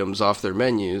potato items off their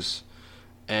menus,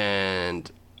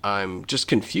 and I'm just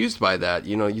confused by that.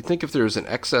 You know, you'd think if there's an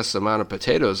excess amount of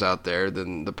potatoes out there,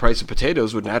 then the price of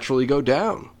potatoes would naturally go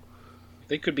down.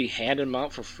 They could be handing them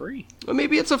out for free.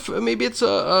 Maybe it's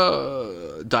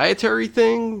a dietary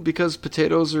thing because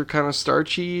potatoes are kind of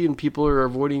starchy and people are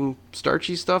avoiding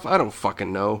starchy stuff. I don't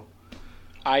fucking know.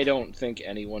 I don't think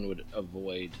anyone would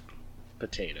avoid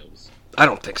potatoes. I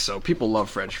don't think so. People love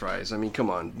French fries. I mean, come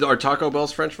on. Are Taco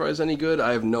Bell's French fries any good?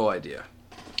 I have no idea.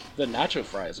 The nacho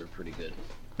fries are pretty good.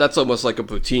 That's almost like a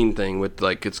poutine thing with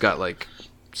like it's got like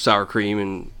sour cream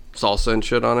and salsa and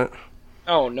shit on it.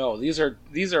 Oh no, these are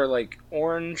like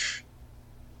orange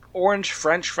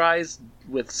French fries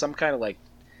with some kind of like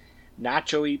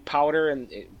nacho-y powder and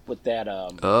with that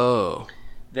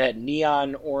that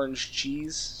neon orange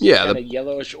cheese. Yeah, kind of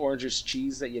yellowish orangish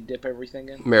cheese that you dip everything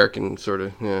in. American sort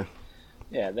of, yeah.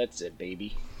 Yeah, that's it,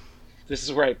 baby. This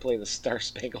is where I play the Star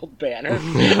Spangled Banner.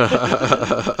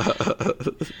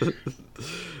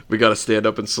 We got to stand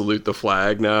up and salute the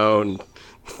flag now, and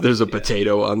there's a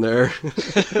potato on there.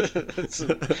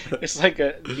 It's like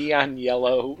a neon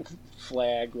yellow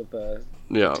flag with a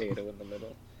potato in the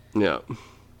middle. Yeah.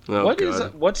 Oh,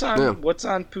 what's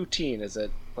on poutine? Is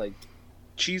it like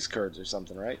cheese curds or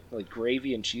something, right? Like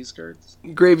gravy and cheese curds?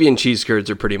 Gravy and cheese curds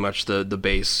are pretty much the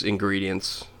base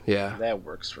ingredients. Yeah. That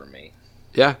works for me.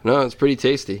 Yeah, no, it's pretty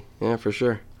tasty. Yeah, for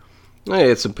sure. I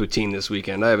had some poutine this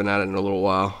weekend. I haven't had it in a little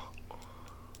while.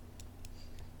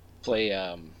 Play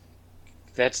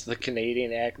That's the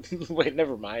Canadian act. Wait,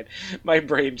 never mind. My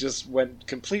brain just went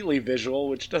completely visual,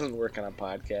 which doesn't work on a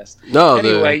podcast. No,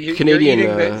 anyway,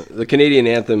 the Canadian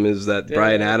anthem is that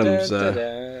Bryan Adams.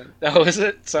 Oh, is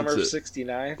it Summer of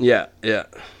 '69? Yeah.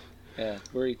 Yeah,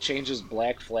 where he changes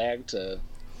Black Flag to.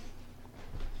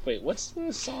 Wait, what's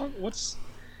the song? What's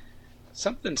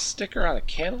something sticker on a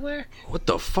Cadillac? What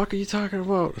the fuck are you talking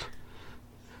about?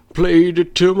 Played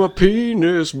it till my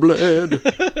penis bled.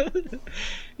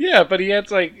 Yeah, but he had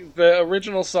like the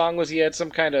original song was he had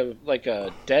some kind of like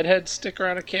a Deadhead sticker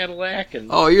on a Cadillac, and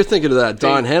you're thinking of that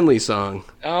Don Henley song.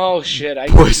 Oh shit!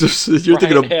 You're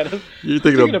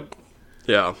thinking of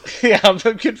yeah. Yeah, I'm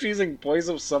confusing Boys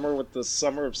of Summer with the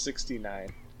Summer of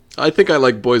 '69. I think I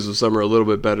like Boys of Summer a little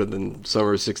bit better than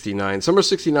Summer of '69. Summer of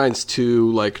 '69's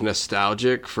too like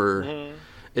nostalgic for. Mm-hmm.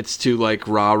 It's too like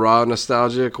rah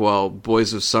nostalgic, while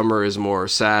Boys of Summer is more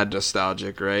sad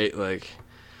nostalgic, right? Like.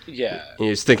 Yeah. And he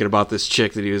was thinking about this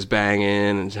chick that he was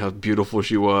banging and how beautiful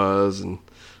she was, and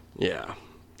yeah,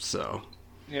 so.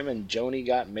 Him and Joni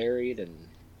got married and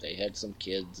they had some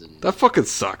kids. And that fucking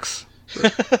sucks.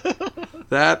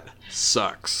 That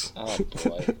sucks. Oh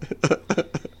boy.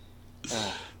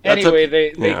 Anyway,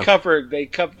 they covered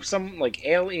some like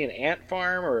Alien Ant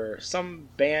Farm or some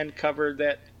band covered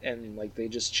that, and like they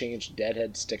just changed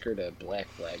Deadhead sticker to Black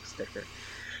Flag sticker,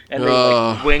 and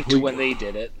they winked when they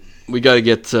did it. We gotta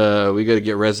get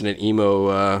resident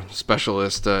emo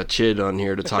specialist Chid on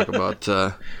here to talk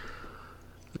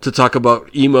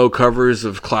about emo covers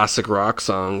of classic rock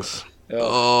songs.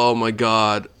 Oh my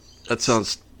god, that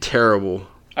sounds terrible.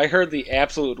 I heard the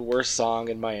absolute worst song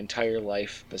in my entire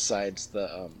life besides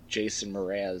the Jason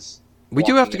Mraz. We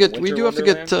do have to get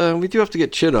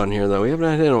Chid on here though. We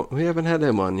haven't had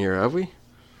him on here, have we?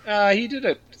 He did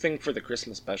a thing for the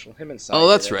Christmas special. Him and Cy. Oh,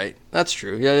 that's right. That's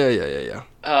true. Yeah.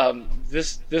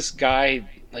 This guy,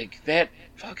 like that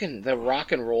fucking the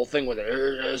rock and roll thing with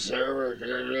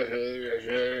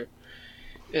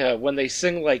when they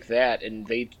sing like that, and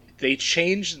they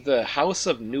changed the House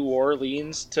of New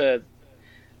Orleans to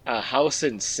a house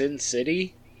in Sin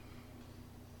City.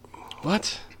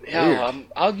 What? Yeah,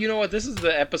 you know what? This is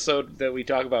the episode that we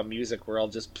talk about music where I'll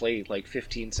just play like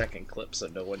 15-second clips so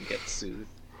no one gets sued.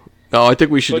 No, I think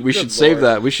we should save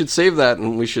that. We should save that,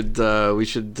 and we should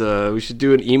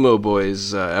do an Emo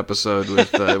Boys episode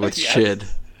with Chid.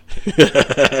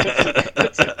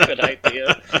 That's a good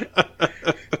idea.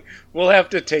 We'll have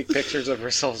to take pictures of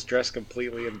ourselves dressed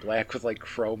completely in black with like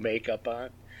chrome makeup on.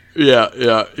 Yeah.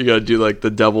 You gotta do like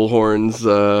the devil horns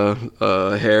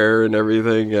hair and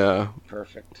everything. Yeah.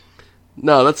 Perfect.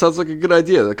 No, that sounds like a good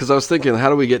idea. Because I was thinking, how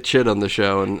do we get Chid on the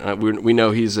show? And we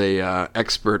know he's a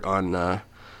expert on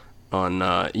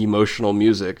emotional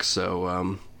music,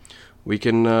 so we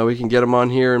can get him on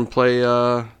here and play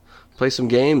some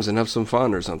games and have some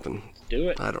fun or something. Do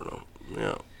it. I don't know.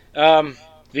 Yeah.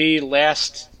 The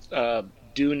last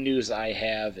Dune news I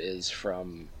have is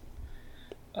from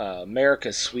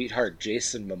America's sweetheart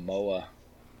Jason Momoa.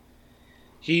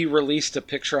 He released a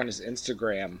picture on his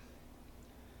Instagram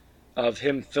of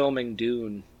him filming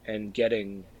Dune and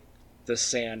getting the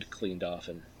sand cleaned off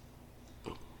him,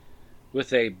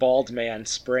 with a bald man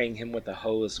spraying him with a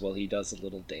hose while he does a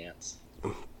little dance.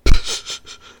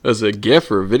 As a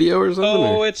GIF or a video or something?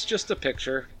 Oh, it's just a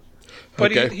picture.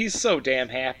 But okay. He's so damn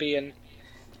happy, and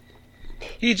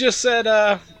he just said,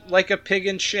 like a pig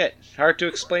in shit. Hard to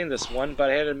explain this one, but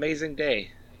I had an amazing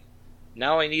day.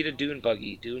 Now I need a Dune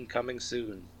buggy. Dune coming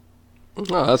soon.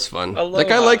 Oh, that's fun. Aloha. That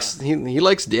guy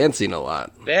likes dancing a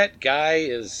lot. That guy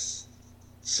is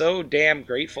so damn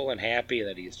grateful and happy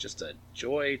that he's just a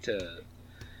joy to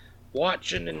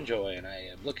watch and enjoy, and I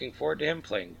am looking forward to him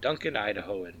playing Duncan,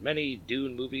 Idaho in many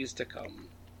Dune movies to come.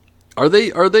 Are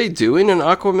they doing an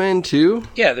Aquaman 2?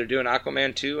 Yeah, they're doing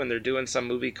Aquaman 2, and they're doing some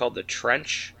movie called The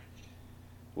Trench,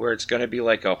 where it's going to be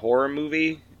like a horror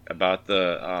movie about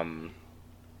the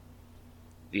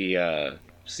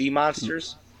sea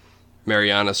monsters.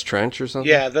 Marianas Trench or something?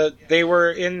 Yeah, they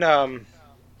were in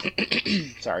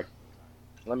sorry.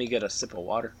 Let me get a sip of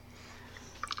water.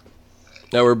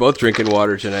 No, we're both drinking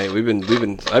water tonight.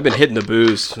 I've been hitting the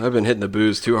booze. I've been hitting the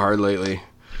booze too hard lately.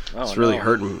 Oh, it's really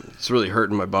hurting. It's really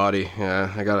hurting my body.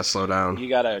 Yeah, I gotta slow down. You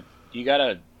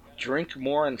gotta drink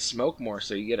more and smoke more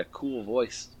so you get a cool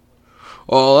voice.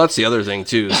 Well, that's the other thing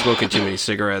too. Smoking too many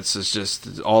cigarettes is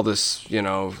just all this,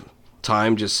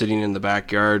 time just sitting in the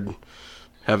backyard,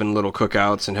 having little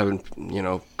cookouts and having,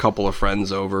 a couple of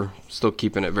friends over. Still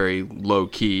keeping it very low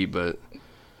key, but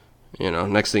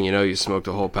next thing you know, you smoked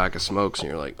a whole pack of smokes and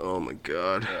you're like, oh my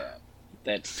god.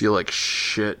 Yeah, feel like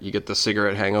shit. You get the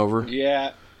cigarette hangover.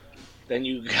 Yeah. Then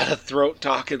you got a throat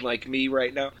talking like me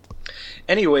right now.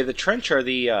 Anyway, the Trench are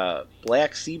the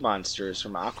black sea monsters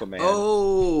from Aquaman.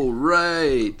 Oh,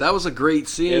 right. That was a great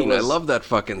scene. I love that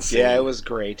fucking scene. Yeah, it was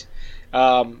great.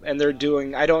 And they're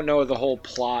doing... I don't know the whole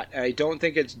plot. I don't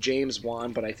think it's James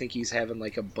Wan, but I think he's having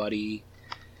like a buddy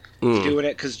doing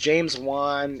it. Because James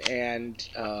Wan and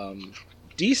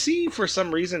DC, for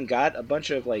some reason, got a bunch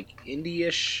of like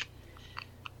indie-ish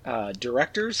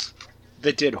directors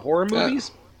that did horror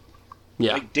movies.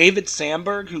 Yeah. Like David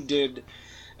Sandberg, who did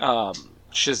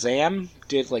Shazam,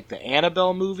 did like the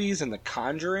Annabelle movies and the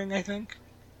Conjuring, I think.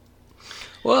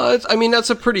 Well, it's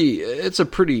a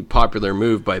pretty popular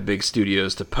move by big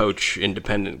studios to poach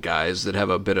independent guys that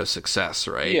have a bit of success,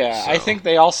 right? Yeah, so. I think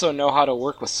they also know how to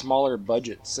work with smaller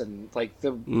budgets, and like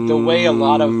the way a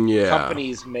lot of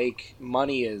companies make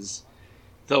money is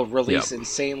they'll release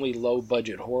insanely low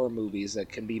budget horror movies that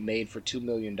can be made for $2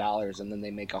 million, and then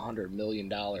they make $100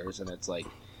 million, and it's like,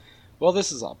 well,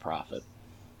 this is all profit.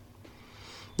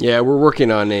 Yeah, I'm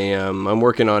working on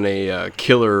a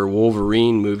killer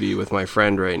Wolverine movie with my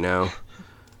friend right now.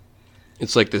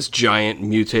 It's like this giant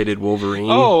mutated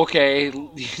Wolverine. Oh, okay.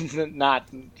 Not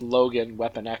Logan,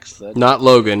 Weapon X. Not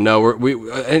Logan. No,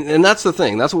 and that's the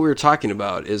thing. That's what we were talking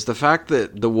about. Is the fact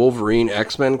that the Wolverine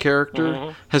X-Men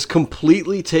character has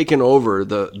completely taken over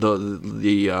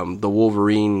the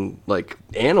Wolverine like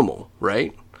animal,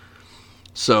 right?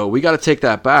 So we got to take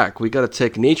that back.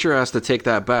 Nature has to take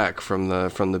that back from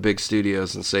the big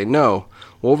studios and say, no,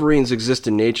 Wolverines exist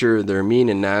in nature. They're mean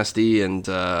and nasty, and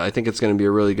I think it's going to be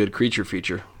a really good creature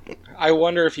feature. I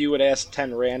wonder if you would ask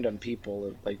 10 random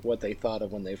people like what they thought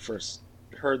of when they first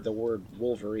heard the word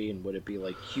Wolverine. Would it be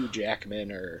like Hugh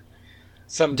Jackman or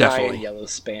some guy in yellow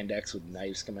spandex with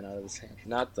knives coming out of his hand?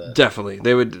 Not the... Definitely.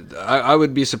 They would. I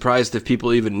would be surprised if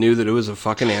people even knew that it was a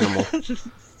fucking animal.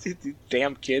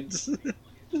 Damn kids.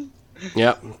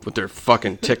 Yeah, with their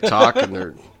fucking TikTok and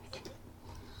their...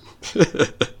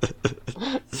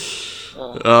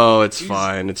 Oh, it's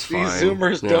fine. It's fine. These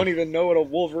Zoomers don't even know what a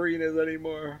Wolverine is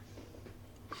anymore.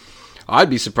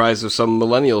 I'd be surprised if some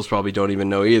millennials probably don't even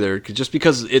know either, just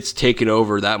because it's taken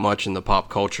over that much in the pop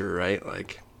culture, right?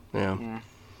 Like, yeah.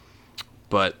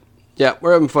 But yeah,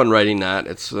 we're having fun writing that.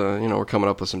 It's we're coming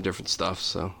up with some different stuff,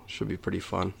 so it should be pretty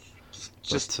fun.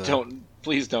 Just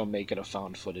please don't make it a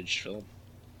found footage film.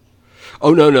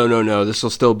 Oh no! This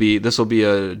will be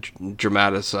a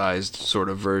dramatized sort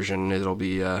of version. It'll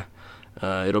be a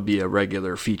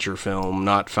regular feature film,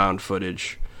 not found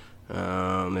footage.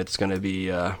 It's gonna be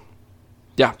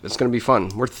it's gonna be fun.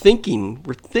 We're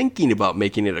thinking about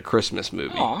making it a Christmas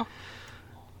movie.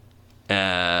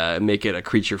 Make it a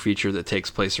creature feature that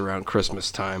takes place around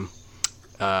Christmas time.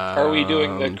 Are we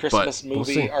doing the Christmas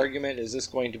movie argument? Is this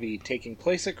going to be taking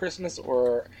place at Christmas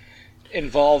or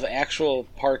involve actual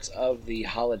parts of the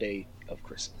holiday of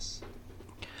Christmas?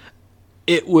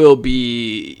 It will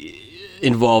be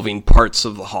involving parts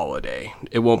of the holiday.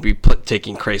 It won't be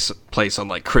taking place on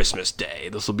like Christmas Day.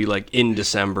 This will be like in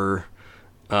December,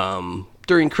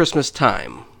 during Christmas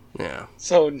time. Yeah.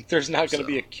 So there's not going to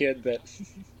be a kid that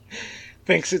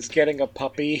thinks it's getting a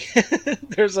puppy.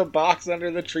 There's a box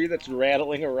under the tree that's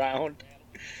rattling around.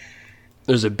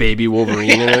 There's a baby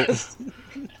Wolverine in it.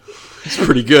 It's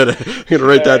pretty good. I'm gonna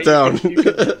write that down.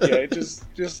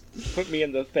 Just put me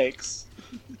in the thanks.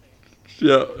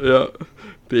 Yeah.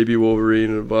 Baby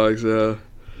Wolverine in a box. Yeah.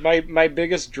 My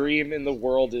biggest dream in the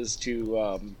world is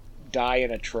to die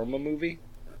in a Troma movie.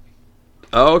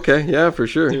 Oh, okay. Yeah, for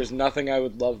sure. There's nothing I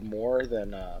would love more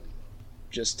than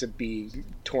just to be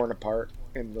torn apart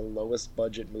in the lowest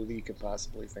budget movie you could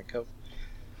possibly think of.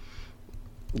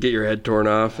 Get your head torn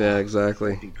off. Yeah,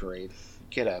 exactly. That'd be great.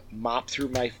 Get a mop through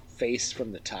my face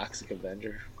from the Toxic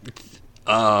Avenger.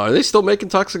 Are they still making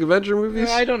Toxic Avenger movies?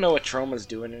 I don't know what Troma's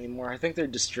doing anymore. I think they're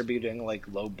distributing like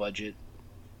low budget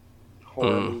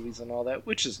horror movies and all that,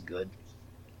 which is good.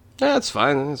 That's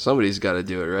fine. Somebody's got to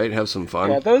do it, right? Have some fun.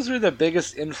 Yeah, those were the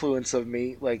biggest influence of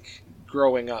me, like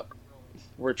growing up,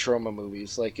 were Troma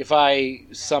movies. Like if I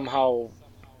somehow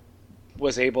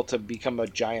was able to become a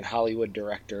giant Hollywood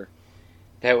director,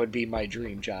 that would be my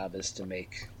dream job, is to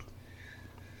make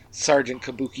Sergeant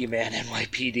Kabuki Man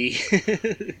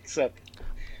NYPD, except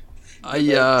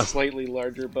slightly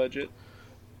larger budget.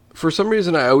 For some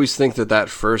reason, I always think that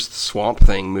first Swamp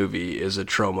Thing movie is a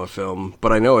Troma film,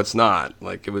 but I know it's not.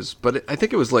 Like it was, but I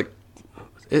think it was like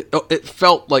it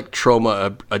felt like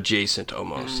Troma adjacent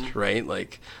almost, right?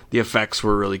 Like the effects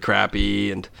were really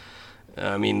crappy, and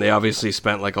I mean they obviously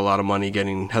spent like a lot of money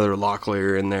getting Heather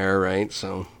Locklear in there, right?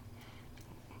 So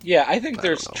yeah, I think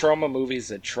there's Troma movies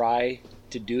that try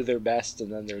to do their best,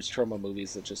 and then there's Troma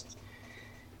movies that just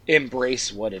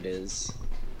embrace what it is.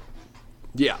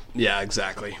 Yeah,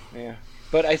 exactly. Yeah.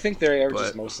 But I think they are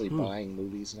just mostly buying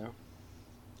movies now.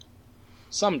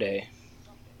 Someday.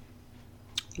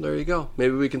 There you go.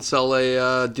 Maybe we can sell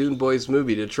a Dune Boys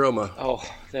movie to Troma. Oh,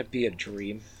 that'd be a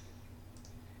dream.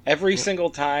 Every single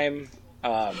time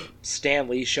Stan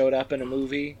Lee showed up in a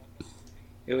movie,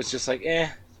 it was just like, eh.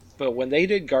 But when they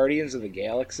did Guardians of the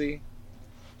Galaxy,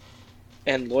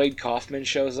 and Lloyd Kaufman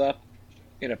shows up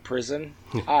in a prison,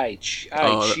 I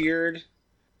cheered.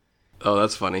 Oh,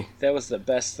 that's funny. That was the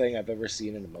best thing I've ever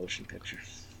seen in a motion picture.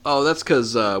 Oh, that's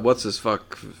because what's his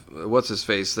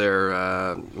face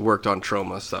there worked on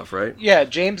Troma stuff, right? Yeah,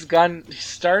 James Gunn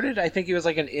started. I think he was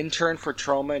like an intern for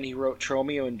Troma, and he wrote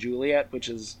Tromeo and Juliet, which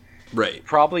is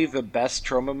probably the best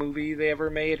Troma movie they ever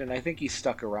made. And I think he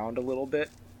stuck around a little bit.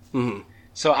 Mm-hmm.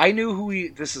 So I knew who he.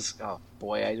 This is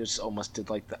I just almost did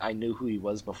I knew who he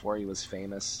was before he was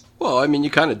famous. Well, I mean, you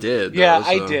kind of did. Yeah, though, so.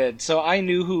 I did. So I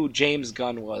knew who James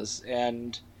Gunn was,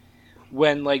 and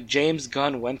when James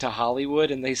Gunn went to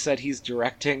Hollywood and they said he's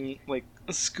directing a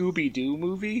Scooby-Doo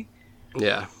movie,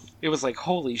 yeah, it was like,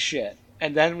 holy shit.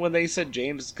 And then when they said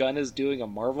James Gunn is doing a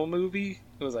Marvel movie,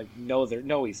 it was like, no,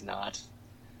 he's not.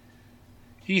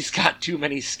 He's got too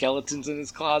many skeletons in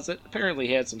his closet. Apparently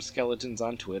he had some skeletons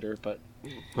on Twitter, but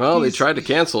well, they tried to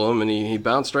cancel him and he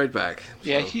bounced right back.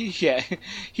 So. Yeah,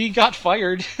 he got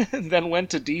fired and then went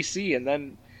to DC and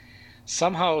then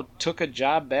somehow took a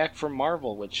job back from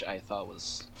Marvel, which I thought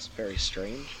was very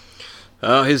strange.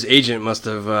 His agent must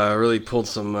have really pulled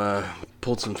some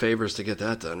favors to get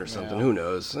that done or something. Yeah. Who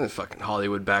knows? Fucking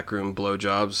Hollywood backroom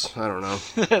blowjobs. I don't know.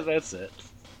 That's it.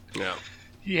 Yeah.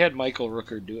 He had Michael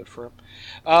Rooker do it for him.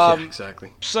 Yeah,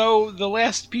 exactly. So the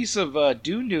last piece of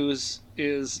Dune news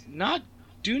is not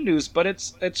Dune news, but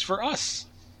it's for us.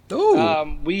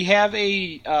 Oh. We have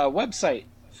a website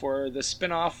for the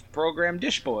spin-off program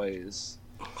Dish Boys.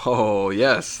 Oh,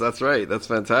 yes, that's right. That's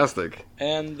fantastic.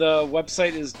 And the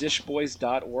website is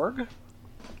dishboys.org.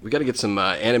 We got to get some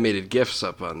animated GIFs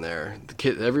up on there.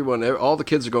 All the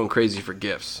kids are going crazy for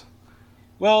GIFs.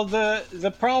 Well,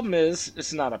 the problem is,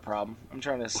 it's not a problem. I'm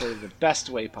trying to say the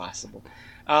best way possible.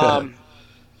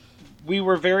 We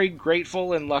were very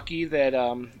grateful and lucky that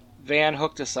Van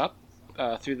hooked us up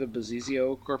through the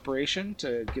Bazizio Corporation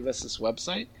to give us this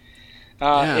website.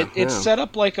 It's set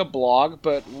up like a blog,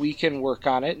 but we can work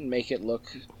on it and make it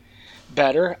look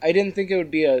better. I didn't think it would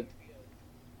be a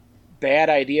bad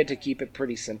idea to keep it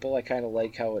pretty simple. I kind of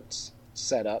like how it's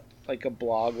set up, like a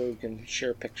blog where we can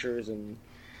share pictures and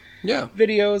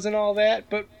videos and all that,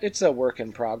 but it's a work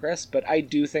in progress. But I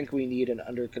do think we need an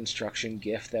under construction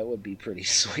GIF. That would be pretty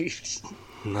sweet.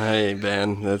 Hey,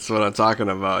 man, that's what I'm talking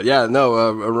about. Yeah, no,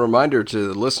 a reminder to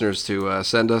the listeners to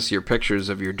send us your pictures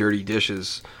of your dirty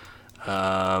dishes,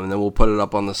 and then we'll put it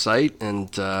up on the site.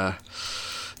 And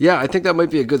I think that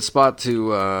might be a good spot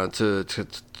to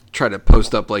try to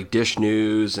post up dish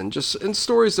news and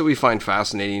stories that we find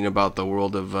fascinating about the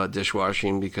world of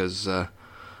dishwashing, because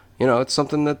it's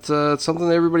something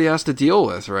that everybody has to deal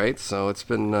with, right? So it's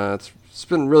been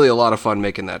really a lot of fun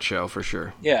making that show for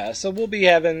sure. Yeah, so we'll be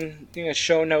having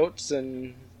show notes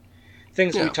and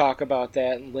things we talk about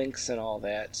that and links and all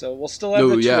that. So we'll still have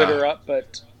the Twitter up,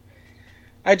 but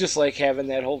I just like having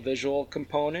that whole visual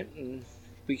component, and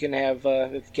we can have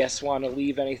if guests want to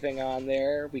leave anything on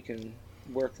there, we can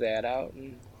work that out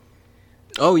and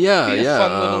be a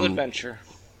fun little adventure.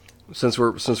 Since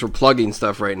we're plugging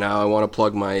stuff right now, I want to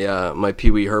plug my Pee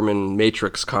Wee Herman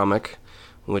Matrix comic,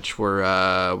 which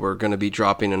we're going to be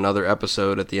dropping another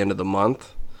episode at the end of the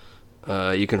month.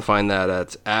 You can find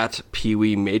that at Pee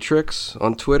Wee Matrix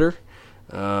on Twitter.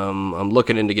 I'm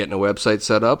looking into getting a website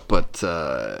set up, but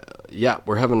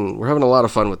we're having a lot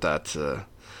of fun with that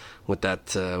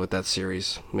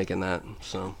series, making that.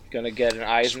 So gonna get an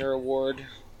Eisner Award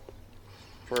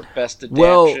for best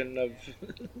adaptation of.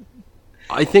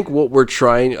 I think what we're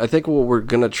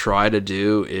gonna try to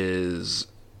do is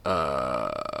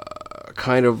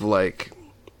kind of I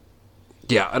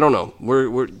don't know.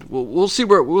 We'll see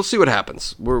what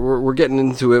happens. We're getting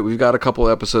into it. We've got a couple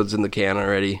episodes in the can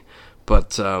already,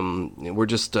 but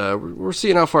we're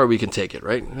seeing how far we can take it.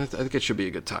 Right? I think it should be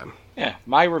a good time. Yeah,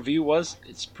 my review was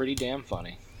it's pretty damn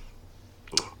funny.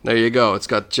 There you go. It's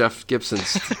got Jeff Gibson's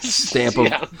stamp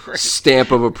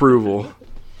of approval.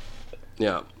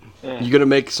 Yeah. You gonna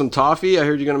make some toffee? I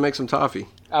heard you're gonna make some toffee.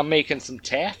 I'm making some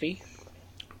taffy.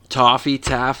 Taffy?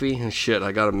 Shit,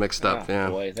 I got it mixed up. Yeah.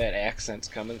 Boy, that accent's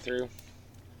coming through.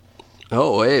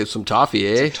 Oh, hey, some toffee,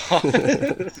 eh?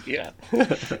 Yeah.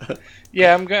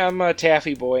 Yeah, I'm a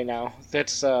taffy boy now.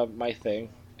 That's my thing.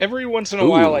 Every once in a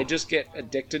while, I just get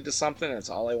addicted to something. That's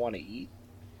all I want to eat.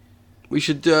 We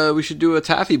should do a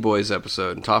Taffy Boys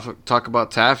episode and talk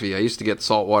about taffy. I used to get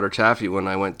saltwater taffy when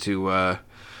I went to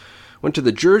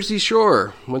the Jersey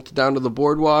Shore. Went down to the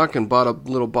boardwalk and bought a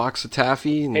little box of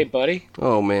taffy. And, hey, buddy.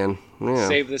 Oh man, yeah.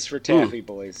 Save this for Taffy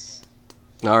Boys.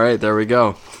 All right, there we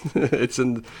go. Let's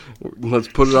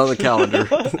put it on the calendar.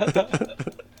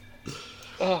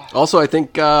 Also, I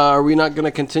think, are we not going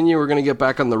to continue? We're going to get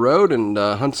back on the road and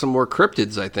hunt some more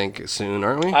cryptids, I think, soon,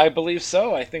 aren't we? I believe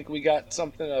so. I think we got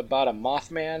something about a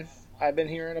Mothman I've been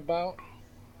hearing about.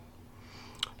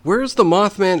 Where's the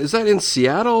Mothman? Is that in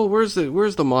Seattle? Where's the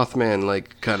Mothman,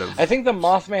 like, kind of... I think the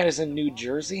Mothman is in New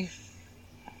Jersey.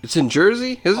 It's in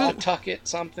Jersey, is it? Pawtucket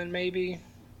something, maybe.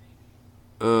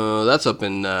 That's up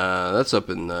in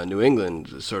New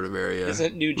England sort of area.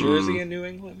 Isn't New Jersey in New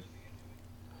England?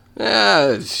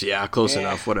 Yeah, close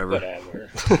enough. Whatever.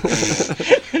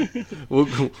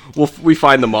 We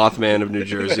find the Mothman of New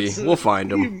Jersey. We'll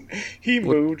find him. He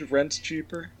moved. Rent's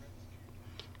cheaper.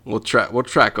 We'll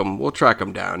track him. We'll track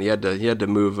him down. He had to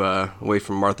move away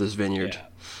from Martha's Vineyard. Yeah.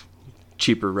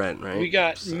 Cheaper rent, right? We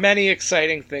got many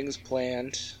exciting things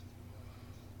planned.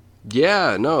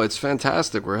 Yeah, no, it's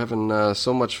fantastic. We're having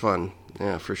so much fun.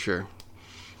 Yeah, for sure.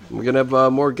 We're going to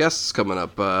have more guests coming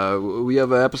up. We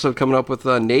have an episode coming up with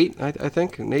Nate, I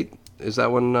think. Nate, is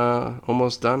that one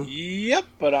almost done? Yep,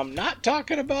 but I'm not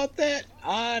talking about that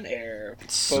on air.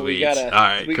 Sweet. But we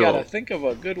gotta, gotta think of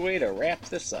a good way to wrap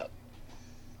this up.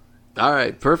 All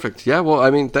right, perfect. Yeah, well,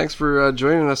 I mean, thanks for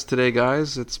joining us today,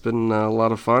 guys. It's been a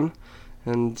lot of fun.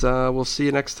 And we'll see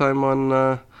you next time on...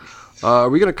 are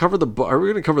we going to cover the book? Are we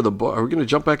going to cover the book? Are we going to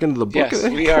jump back into the book? Yes,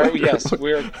 we are. Yes,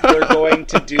 we're going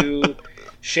to do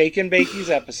Shake and Bakey's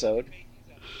episode,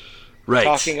 right?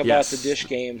 Talking about the dish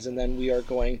games, and then we are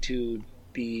going to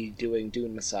be doing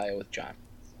Dune Messiah with John.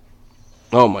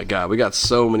 Oh my God, we got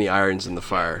so many irons in the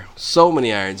fire. So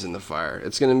many irons in the fire.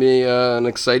 It's going to be an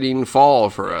exciting fall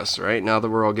for us, right? Now that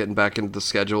we're all getting back into the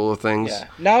schedule of things. Yeah.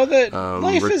 Now that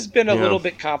life has been a little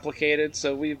bit complicated,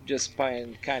 so we've just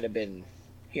kind of been,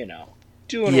 doing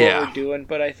what we're doing.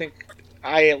 But I think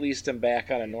I at least am back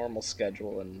on a normal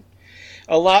schedule and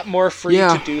a lot more free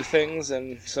to do things.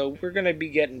 And so we're going to be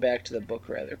getting back to the book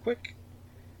rather quick.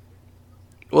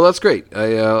 Well, that's great.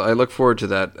 I look forward to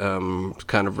that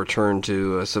kind of return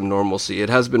to some normalcy. It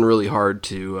has been really hard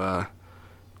to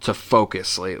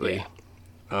focus lately.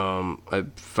 Yeah.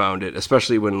 I've found it,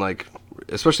 especially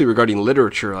regarding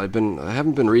literature. I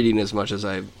haven't been reading as much as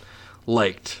I've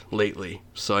liked lately,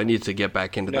 so I need to get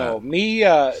back into that.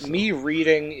 Me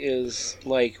reading is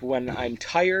like when I'm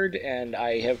tired and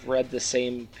I have read the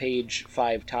same page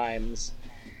 5 times.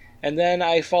 And then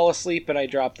I fall asleep and I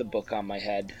drop the book on my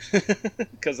head.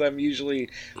 Because I'm usually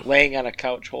laying on a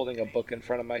couch holding a book in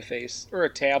front of my face. Or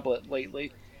a tablet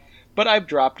lately. But I've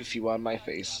dropped a few on my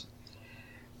face.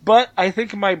 But I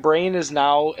think my brain is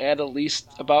now at least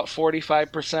about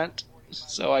 45%.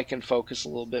 So I can focus a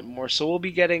little bit more. So we'll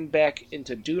be getting back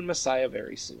into Dune Messiah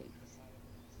very soon.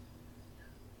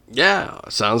 Yeah,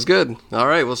 sounds good. All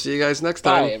right, we'll see you guys next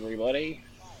time. Bye, everybody.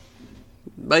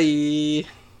 Bye.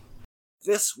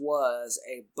 This was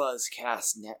a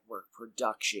Buzzcast Network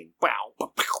production. Wow.